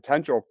like a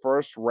potential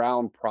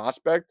first-round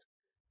prospect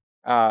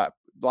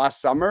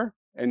last summer,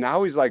 and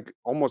now he's like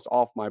almost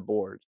off my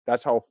board.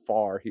 That's how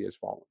far he has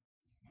fallen.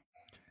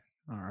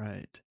 All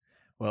right.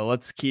 Well,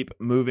 let's keep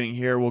moving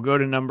here. We'll go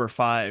to number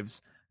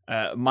 5s.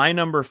 My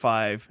number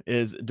 5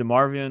 is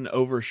DeMarvion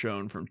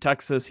Overshown from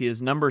Texas. He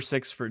is number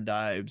 6 for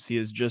Dives.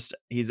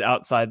 He's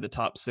outside the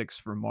top 6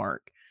 for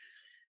Mark.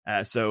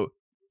 So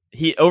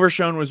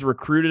Overshown was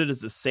recruited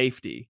as a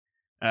safety,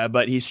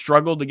 but he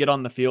struggled to get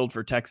on the field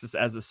for Texas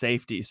as a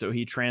safety. So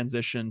he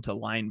transitioned to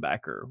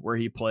linebacker, where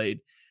he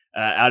played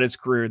out his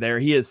career there.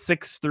 He is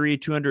 6'3",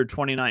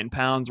 229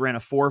 pounds, ran a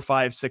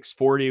 4.5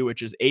 640,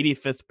 which is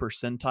 85th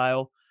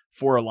percentile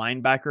for a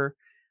linebacker.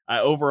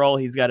 Overall,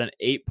 he's got an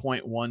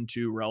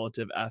 8.12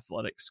 relative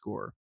athletic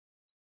score.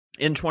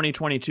 In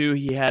 2022,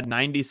 he had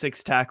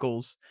 96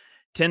 tackles,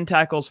 10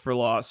 tackles for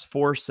loss,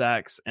 4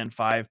 sacks, and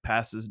 5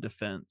 passes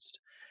defensed.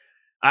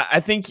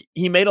 I think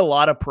he made a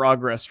lot of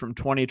progress from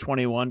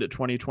 2021 to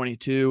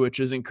 2022,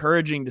 which is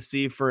encouraging to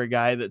see for a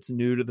guy that's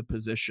new to the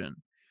position.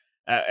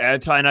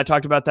 And I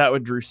talked about that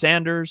with Drew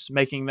Sanders,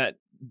 making that,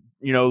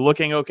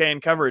 looking okay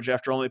in coverage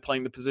after only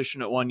playing the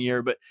position at 1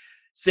 year. But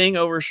seeing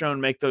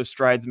Overshown make those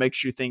strides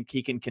makes you think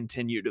he can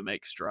continue to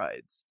make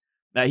strides.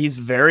 Now, he's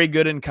very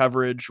good in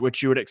coverage,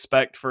 which you would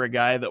expect for a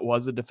guy that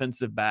was a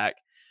defensive back.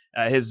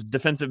 His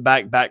defensive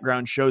back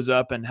background shows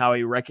up in how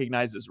he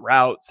recognizes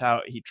routes,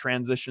 how he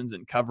transitions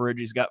in coverage.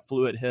 He's got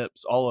fluid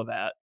hips, all of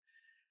that.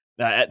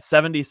 At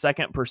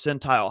 72nd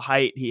percentile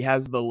height, he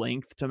has the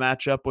length to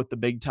match up with the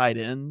big tight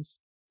ends.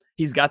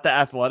 He's got the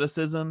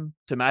athleticism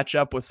to match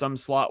up with some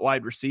slot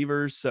wide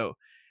receivers. So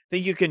I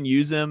think you can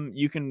use him.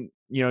 You can,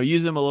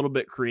 use him a little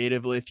bit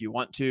creatively if you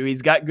want to.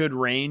 He's got good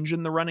range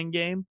in the running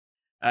game.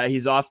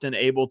 He's often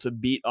able to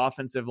beat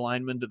offensive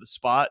linemen to the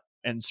spot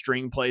and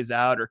string plays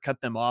out or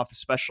cut them off,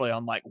 especially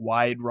on like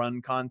wide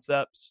run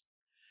concepts.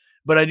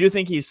 But I do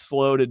think he's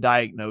slow to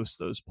diagnose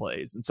those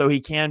plays. And so he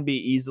can be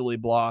easily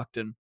blocked.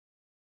 And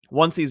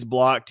once he's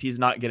blocked, he's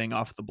not getting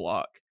off the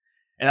block.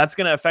 And that's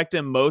going to affect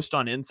him most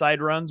on inside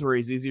runs where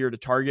he's easier to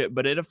target,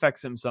 but it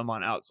affects him some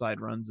on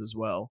outside runs as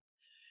well.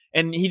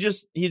 And he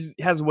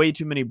has way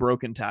too many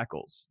broken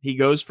tackles. He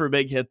goes for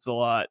big hits a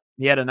lot.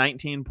 He had a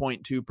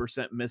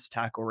 19.2% missed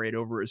tackle rate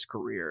over his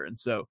career. And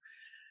so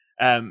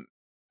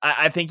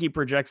I think he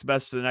projects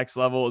best to the next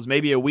level as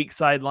maybe a weak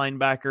side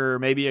linebacker,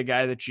 maybe a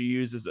guy that you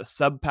use as a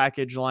sub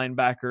package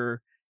linebacker.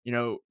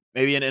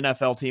 Maybe an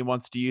NFL team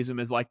wants to use him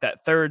as like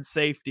that third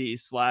safety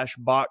 /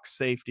 box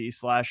safety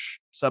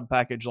 / sub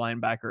package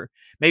linebacker.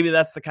 Maybe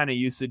that's the kind of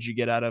usage you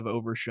get out of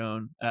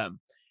Overshown.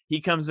 He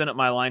comes in at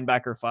my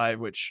linebacker 5,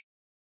 which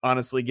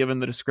honestly, given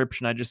the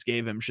description I just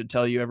gave him, should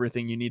tell you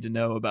everything you need to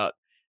know about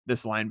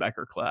this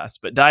linebacker class.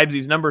 But Dibes,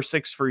 he's number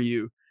 6 for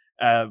you.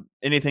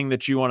 Anything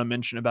that you want to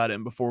mention about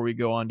him before we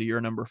go on to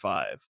your number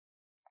 5?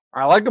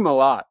 I like him a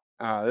lot.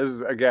 This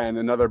is, again,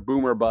 another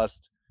boomer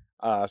bust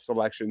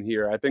selection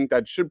here. I think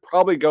that should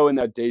probably go in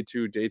that day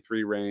 2, day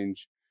 3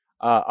 range.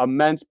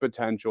 Immense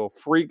potential,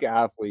 freak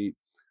athlete,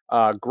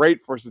 great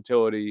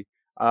versatility.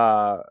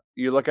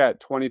 You look at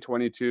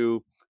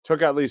 2022,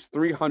 took at least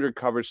 300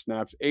 coverage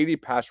snaps, 80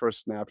 pass rush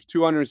snaps,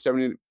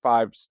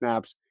 275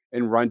 snaps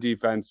in run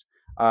defense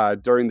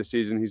during the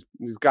season.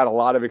 He's got a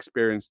lot of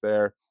experience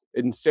there.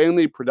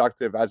 Insanely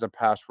productive as a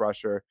pass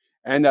rusher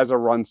and as a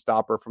run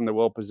stopper from the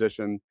will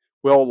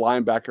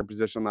linebacker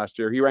position last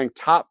year. He ranked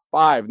top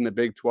 5 in the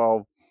Big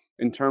 12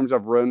 in terms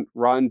of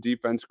run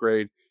defense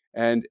grade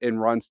and in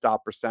run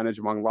stop percentage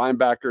among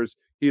linebackers.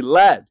 He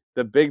led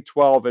the Big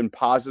 12 in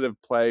positive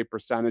play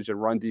percentage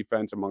and run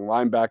defense among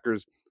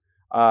linebackers.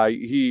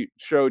 He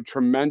showed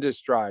tremendous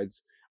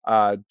strides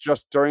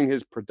just during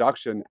his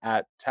production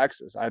at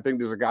Texas. I think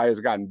there's a guy who's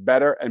gotten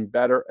better and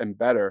better and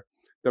better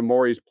the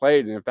more he's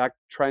played. And if that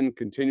trend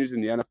continues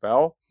in the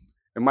NFL,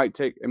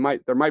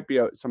 there might be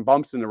some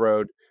bumps in the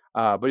road,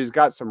 but he's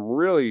got some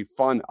really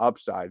fun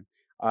upside.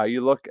 You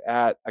look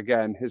at,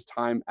 again, his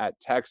time at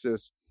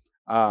Texas.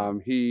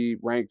 He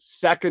ranked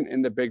 2nd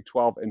in the Big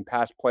 12 in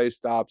pass play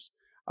stops,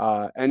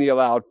 and he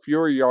allowed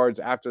fewer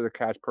yards after the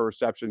catch per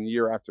reception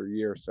year after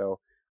year. So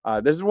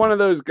this is one of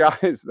those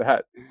guys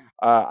that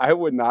I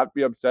would not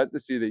be upset to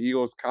see the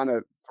Eagles kind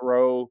of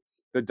throw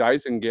the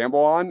dice and gamble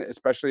on,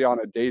 especially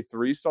on a day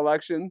 3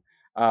 selection,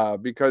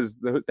 because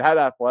that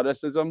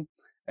athleticism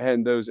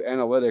and those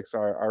analytics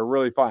are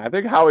really fun. I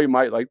think Howie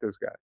might like this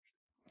guy.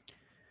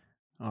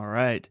 All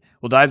right.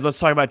 Well, Dibes, let's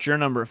talk about your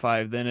number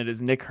 5 then. It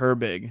is Nick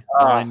Herbig,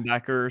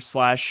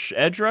 linebacker /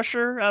 edge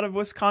rusher out of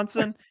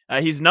Wisconsin.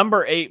 He's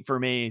number 8 for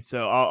me,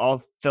 so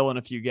I'll fill in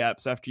a few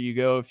gaps after you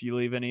go if you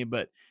leave any,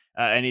 but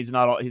and he's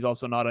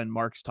also not in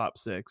Mark's top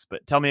 6.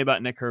 But tell me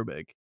about Nick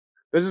Herbig.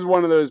 This is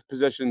one of those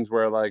positions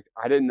where, like,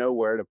 I didn't know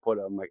where to put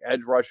him, like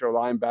edge rusher,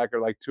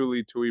 linebacker, like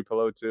Tuli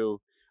Pelotu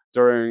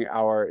during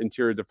our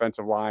interior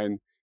defensive line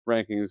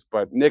rankings.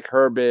 But Nick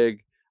Herbig,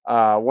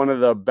 one of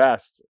the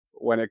best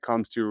when it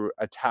comes to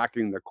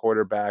attacking the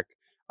quarterback.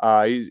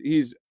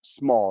 He's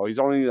small. He's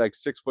only like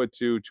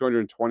 6'2",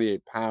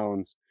 228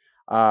 pounds.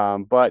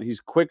 But he's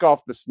quick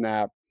off the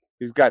snap.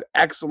 He's got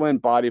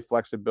excellent body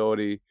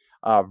flexibility,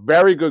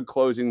 very good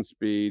closing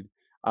speed.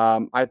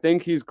 I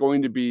think he's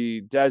going to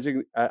be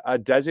a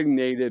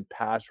designated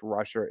pass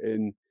rusher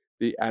in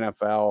the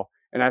NFL.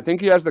 And I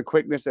think he has the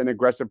quickness and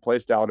aggressive play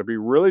style to be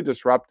really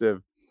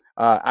disruptive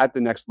at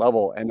the next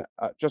level, and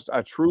just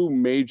a true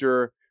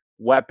major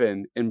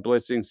weapon in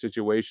blitzing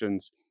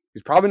situations.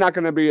 He's probably not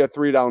going to be a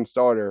 3-down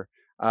starter,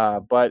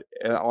 but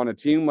on a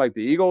team like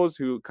the Eagles,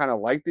 who kind of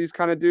like these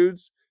kind of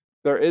dudes,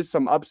 there is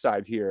some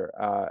upside here.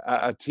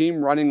 A team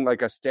running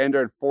like a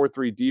standard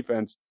 4-3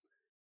 defense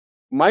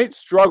might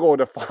struggle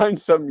to find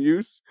some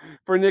use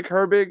for Nick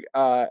Herbig,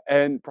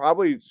 and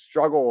probably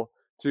struggle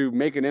to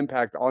make an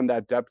impact on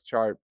that depth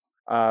chart.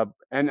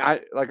 And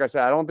like I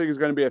said, I don't think he's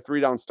going to be a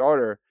 3-down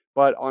starter,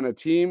 but on a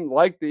team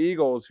like the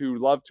Eagles, who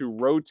love to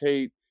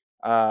rotate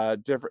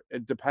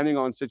depending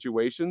on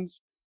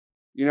situations,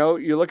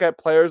 you look at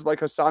players like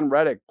Hassan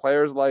Reddick,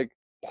 players like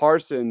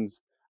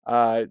Parsons.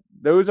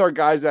 Those are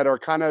guys that are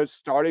kind of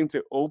starting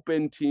to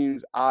open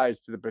teams' eyes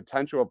to the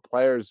potential of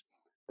players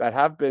that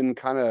have been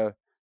kind of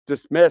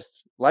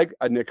dismissed, like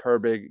a Nick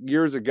Herbig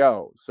years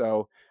ago.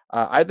 So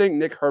I think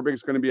Nick Herbig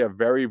is going to be a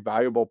very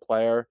valuable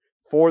player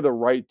for the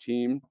right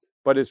team,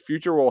 but his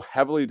future will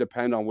heavily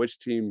depend on which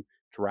team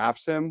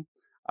drafts him.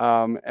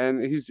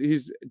 And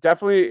he's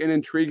definitely an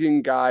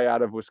intriguing guy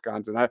out of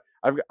Wisconsin.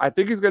 I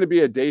think he's going to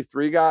be a day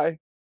 3 guy,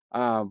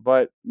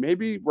 but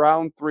maybe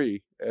round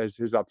 3 is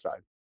his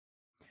upside.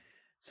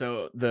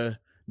 So the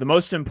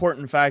most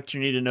important fact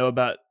you need to know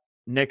about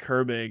Nick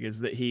Herbig is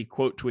that he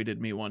quote tweeted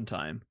me one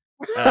time.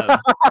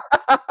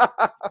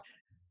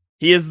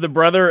 He is the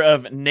brother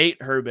of Nate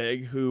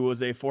Herbig, who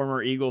was a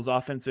former Eagles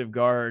offensive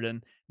guard.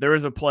 And there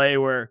was a play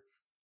where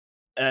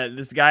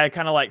this guy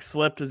kind of like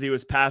slipped as he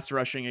was pass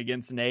rushing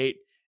against Nate.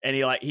 And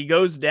he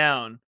goes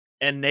down,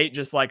 and Nate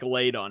just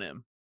laid on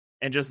him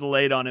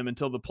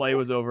until the play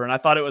was over. And I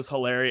thought it was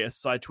hilarious.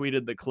 So I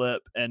tweeted the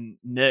clip, and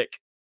Nick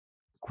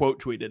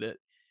quote tweeted it.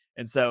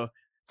 And so,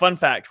 fun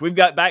fact, we've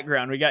got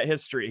background, we got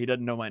history. He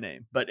doesn't know my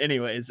name, but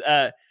anyways,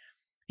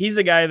 he's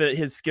a guy that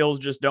his skills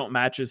just don't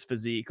match his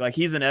physique. Like,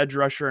 he's an edge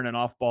rusher in an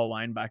off-ball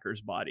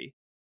linebacker's body.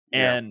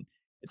 And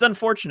it's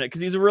unfortunate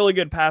because he's a really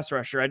good pass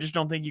rusher. I just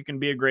don't think you can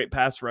be a great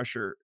pass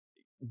rusher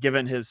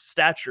given his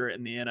stature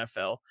in the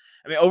NFL.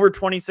 I mean, over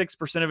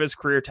 26% of his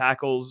career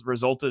tackles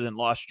resulted in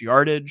lost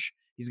yardage.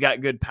 He's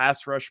got good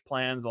pass rush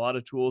plans, a lot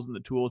of tools in the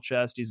tool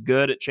chest. He's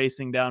good at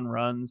chasing down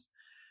runs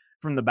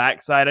from the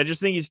backside. I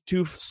just think he's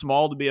too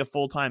small to be a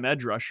full-time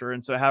edge rusher.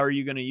 And so how are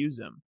you going to use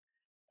him?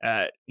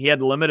 He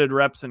had limited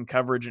reps in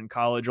coverage in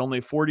college,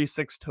 only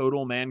 46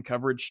 total man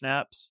coverage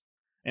snaps.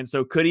 And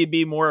so could he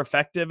be more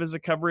effective as a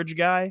coverage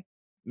guy?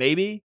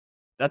 Maybe.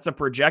 that's a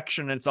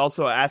projection. It's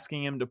also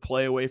asking him to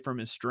play away from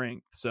his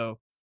strength. So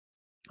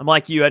I'm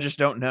like you, I just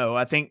don't know.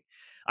 I think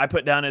I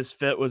put down his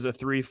fit was a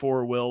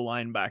 3-4 will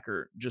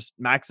linebacker, just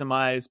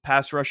maximize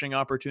pass rushing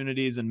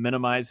opportunities and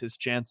minimize his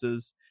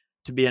chances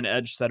to be an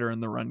edge setter in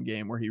the run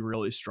game where he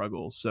really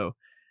struggles. So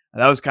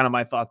that was kind of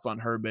my thoughts on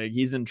Herbig.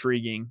 He's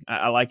intriguing.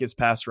 I like his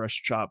pass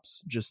rush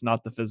chops, just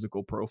not the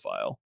physical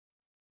profile.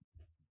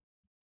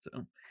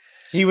 So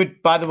he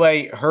would, by the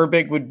way,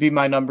 Herbig would be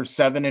my number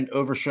 7 and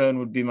Overshown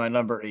would be my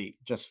number 8,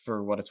 just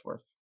for what it's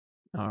worth.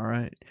 All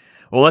right.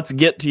 Well, let's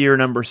get to your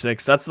number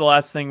 6. That's the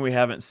last thing we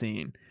haven't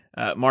seen.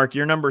 Mark,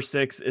 your number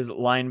 6 is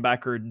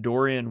linebacker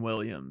Dorian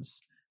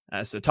Williams.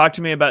 So talk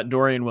to me about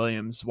Dorian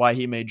Williams, why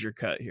he made your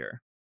cut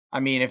here. I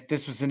mean, if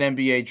this was an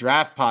NBA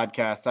draft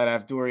podcast, I'd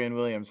have Dorian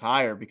Williams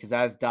higher because,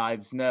 as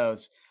Dives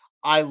knows,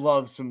 I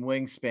love some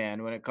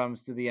wingspan when it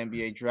comes to the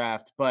NBA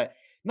draft, but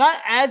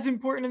not as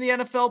important in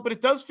the NFL, but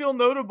it does feel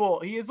notable.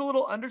 He is a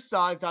little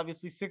undersized,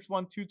 obviously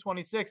 6'1",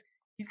 226.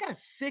 He's got a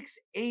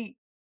 6'8"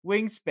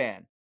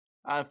 wingspan.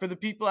 For the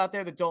people out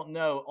there that don't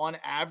know, on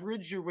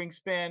average, your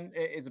wingspan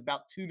is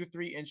about 2 to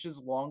 3 inches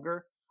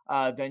longer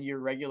than your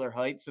regular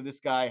height. So this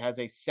guy has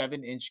a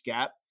 7-inch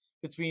gap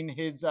between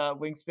his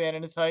wingspan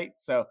and his height.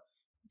 So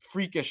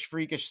freakish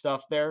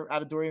stuff there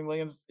out of Dorian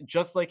Williams,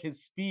 just like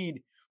his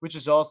speed, which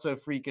is also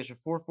freakish. A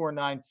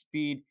 4.49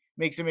 speed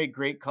makes him a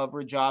great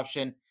coverage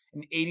option.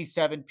 An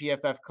 87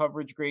 PFF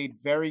coverage grade,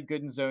 very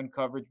good in zone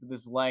coverage with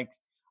his length.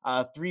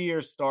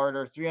 3-year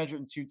starter,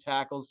 302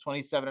 tackles,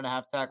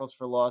 27.5 tackles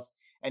for loss,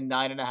 and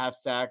 9.5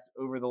 sacks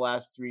over the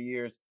last 3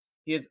 years.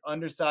 He is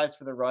undersized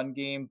for the run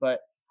game,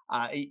 but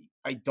I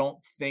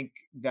don't think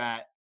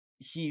that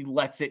he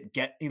lets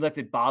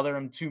it bother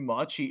him too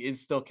much. He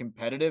is still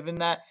competitive in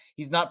that.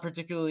 He's not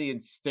particularly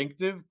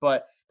instinctive,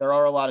 but there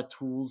are a lot of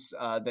tools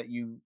that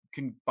you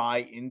can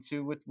buy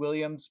into with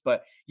Williams,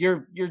 but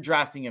you're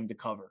drafting him to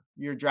cover.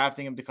 You're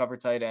drafting him to cover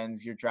tight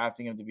ends. You're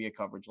drafting him to be a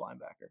coverage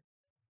linebacker.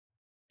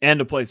 And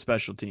to play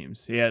special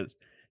teams. He has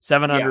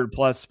 700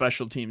 plus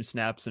special team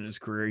snaps in his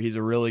career. He's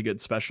a really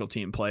good special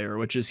team player,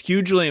 which is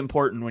hugely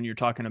important when you're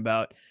talking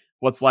about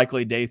what's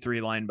likely day 3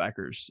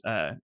 linebackers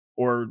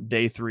or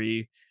day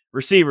 3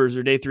 receivers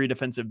or day 3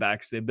 defensive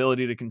backs. The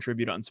ability to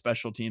contribute on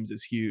special teams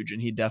is huge,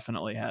 and he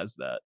definitely has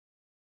that.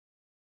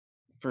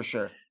 For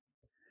sure.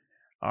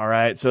 All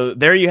right. So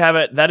there you have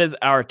it. That is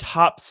our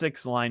top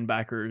 6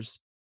 linebackers.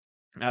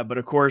 But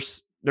of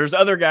course, there's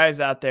other guys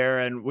out there,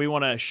 and we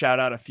want to shout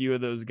out a few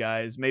of those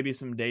guys, maybe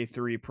some day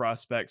 3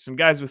 prospects, some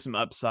guys with some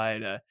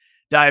upside.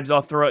 Dibes,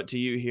 I'll throw it to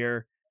you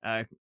here.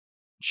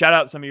 Shout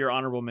out some of your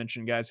honorable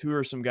mention guys. Who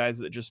are some guys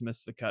that just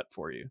missed the cut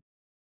for you?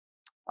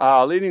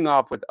 Leading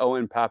off with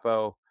Owen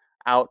Papo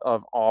out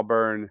of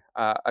Auburn,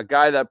 a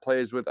guy that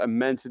plays with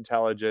immense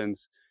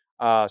intelligence,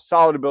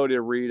 solid ability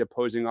to read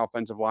opposing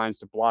offensive lines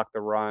to block the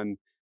run,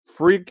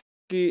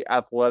 freaky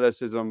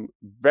athleticism,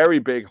 very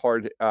big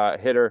hard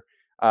hitter,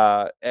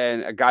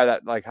 and a guy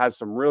that has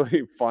some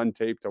really fun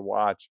tape to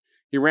watch.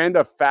 He ran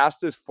the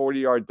fastest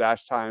 40-yard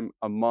dash time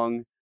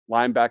among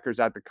linebackers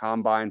at the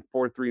combine,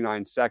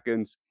 4.39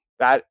 seconds.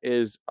 That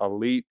is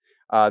elite.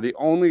 The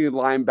only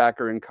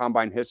linebacker in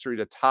combine history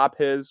to top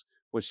his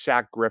was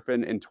Shaq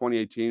Griffin in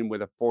 2018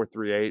 with a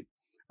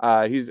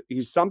 4.38.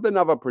 He's something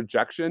of a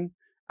projection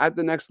at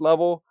the next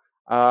level,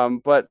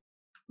 but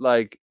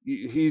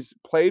he's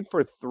played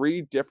for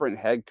 3 different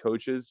head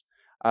coaches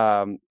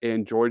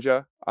in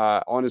Georgia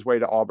on his way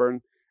to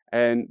Auburn,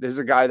 and this is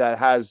a guy that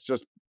has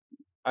just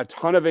a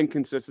ton of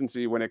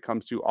inconsistency when it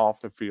comes to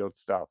off the field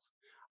stuff.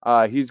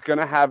 He's going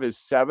to have his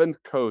 7th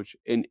coach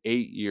in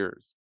 8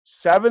 years.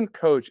 7th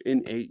coach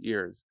in 8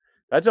 years.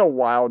 That's a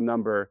wild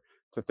number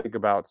to think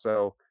about.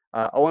 So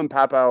Owen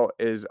Papo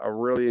is a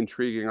really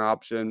intriguing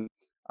option.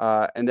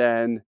 And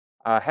then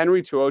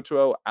Henry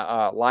To'oTo'o,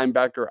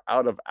 linebacker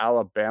out of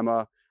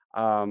Alabama.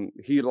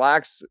 He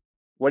lacks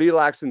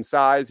in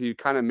size. He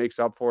kind of makes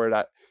up for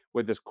it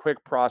with this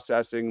quick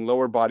processing,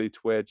 lower body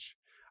twitch.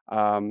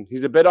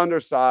 He's a bit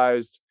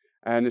undersized,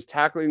 and his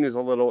tackling is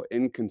a little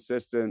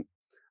inconsistent.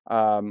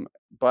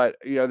 But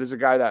this is a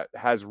guy that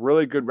has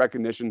really good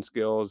recognition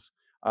skills,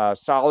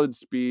 solid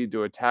speed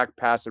to attack,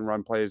 pass, and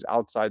run plays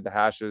outside the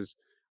hashes.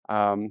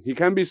 He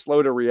can be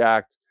slow to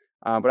react,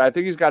 but I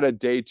think he's got a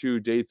day 2,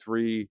 day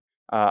 3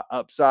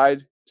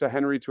 upside to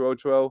Henry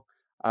To'oTo'o.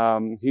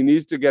 He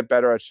needs to get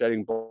better at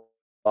shedding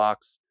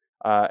blocks,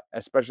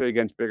 especially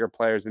against bigger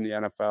players in the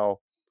NFL.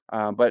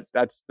 But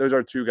those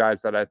are 2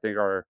 guys that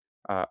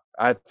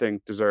I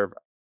think deserve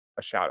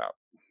a shout out.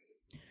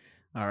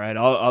 All right,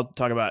 I'll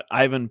talk about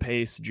Ivan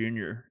Pace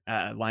Jr.,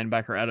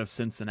 linebacker out of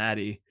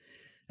Cincinnati.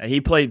 He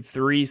played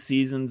 3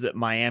 seasons at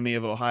Miami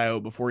of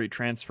Ohio before he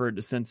transferred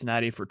to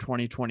Cincinnati for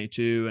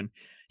 2022, and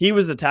he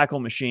was a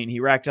tackle machine. He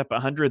racked up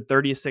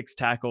 136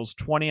 tackles,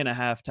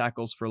 20.5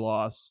 tackles for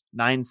loss,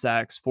 9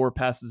 sacks, 4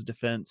 passes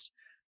defensed,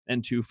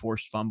 and 2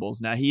 forced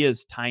fumbles. Now, he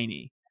is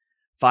tiny,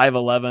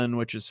 5'11",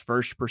 which is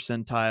first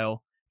percentile,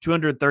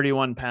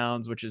 231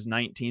 pounds, which is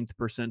 19th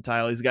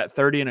percentile. He's got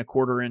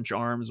 30.25 inch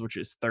arms, which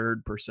is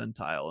 3rd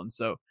percentile. And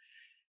so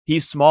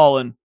he's small.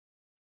 And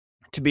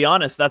to be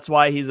honest, that's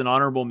why he's an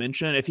honorable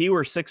mention. If he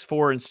were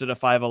 6'4" instead of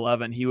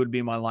 5'11", he would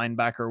be my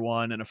linebacker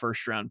 1 and a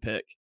first-round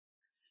pick.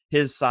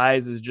 His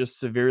size is just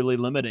severely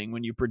limiting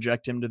when you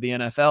project him to the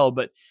NFL,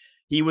 but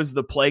he was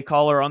the play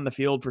caller on the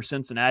field for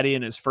Cincinnati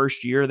in his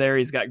first year there.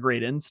 He's got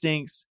great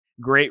instincts,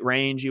 great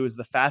range. He was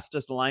the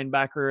fastest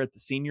linebacker at the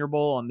Senior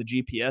Bowl on the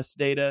GPS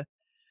data.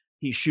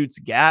 He shoots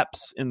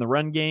gaps in the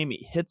run game.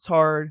 He hits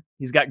hard.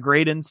 He's got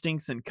great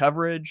instincts in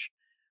coverage.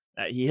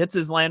 He hits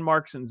his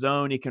landmarks in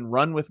zone. He can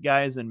run with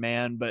guys in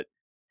man, but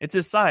it's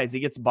his size. He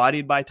gets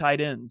bodied by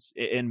tight ends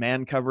in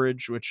man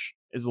coverage, which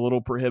is a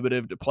little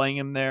prohibitive to playing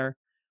him there.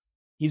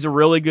 He's a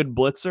really good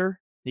blitzer.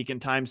 He can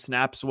time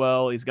snaps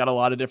well. He's got a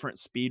lot of different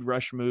speed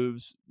rush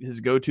moves.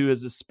 His go-to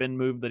is a spin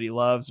move that he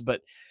loves,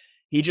 but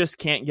he just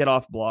can't get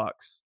off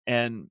blocks.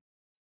 And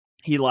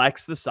he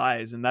lacks the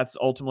size, and that's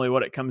ultimately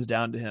what it comes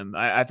down to him.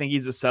 I think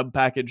he's a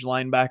sub-package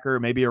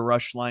linebacker, maybe a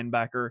rush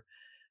linebacker.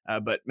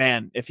 But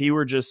man, if he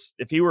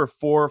were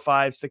 4,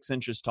 5, 6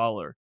 inches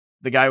taller,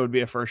 the guy would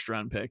be a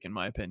first-round pick, in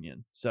my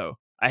opinion. So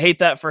I hate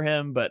that for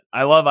him, but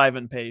I love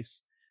Ivan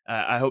Pace.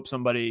 I hope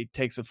somebody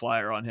takes a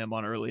flyer on him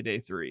on early day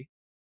 3.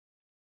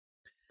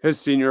 His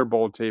Senior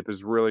Bowl tape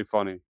is really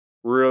funny.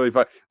 Really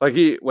fun. Like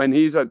when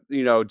he's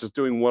just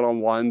doing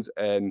one-on-ones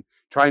and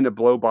trying to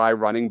blow by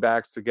running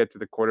backs to get to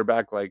the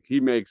quarterback, like he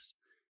makes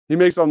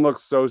them look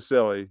so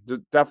silly.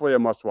 Definitely a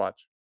must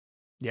watch.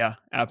 Yeah,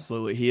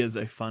 absolutely. He is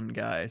a fun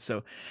guy.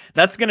 So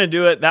that's going to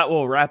do it. That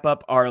will wrap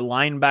up our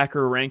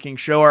linebacker ranking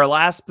show, our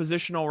last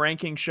positional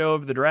ranking show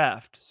of the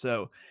draft.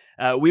 So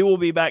we will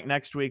be back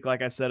next week,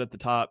 like I said at the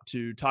top,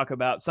 to talk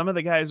about some of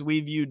the guys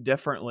we view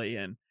differently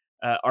and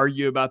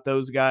argue about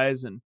those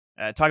guys and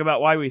talk about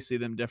why we see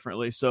them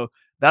differently. So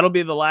that'll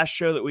be the last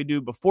show that we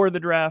do before the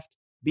draft.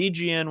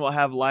 BGN will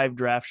have live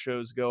draft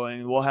shows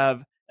going. We'll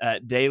have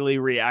daily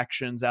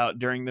reactions out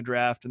during the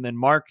draft. And then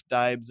Mark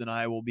Dibes and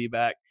I will be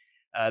back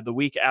the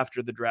week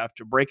after the draft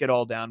to break it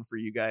all down for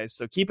you guys.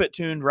 So keep it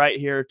tuned right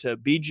here to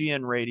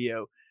BGN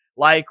Radio.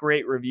 Like,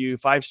 rate, review,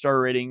 5-star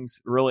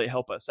ratings really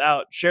help us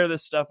out. Share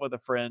this stuff with a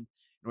friend.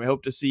 And we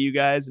hope to see you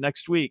guys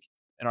next week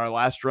in our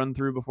last run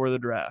through before the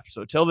draft.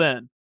 So till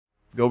then,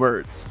 go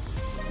Birds.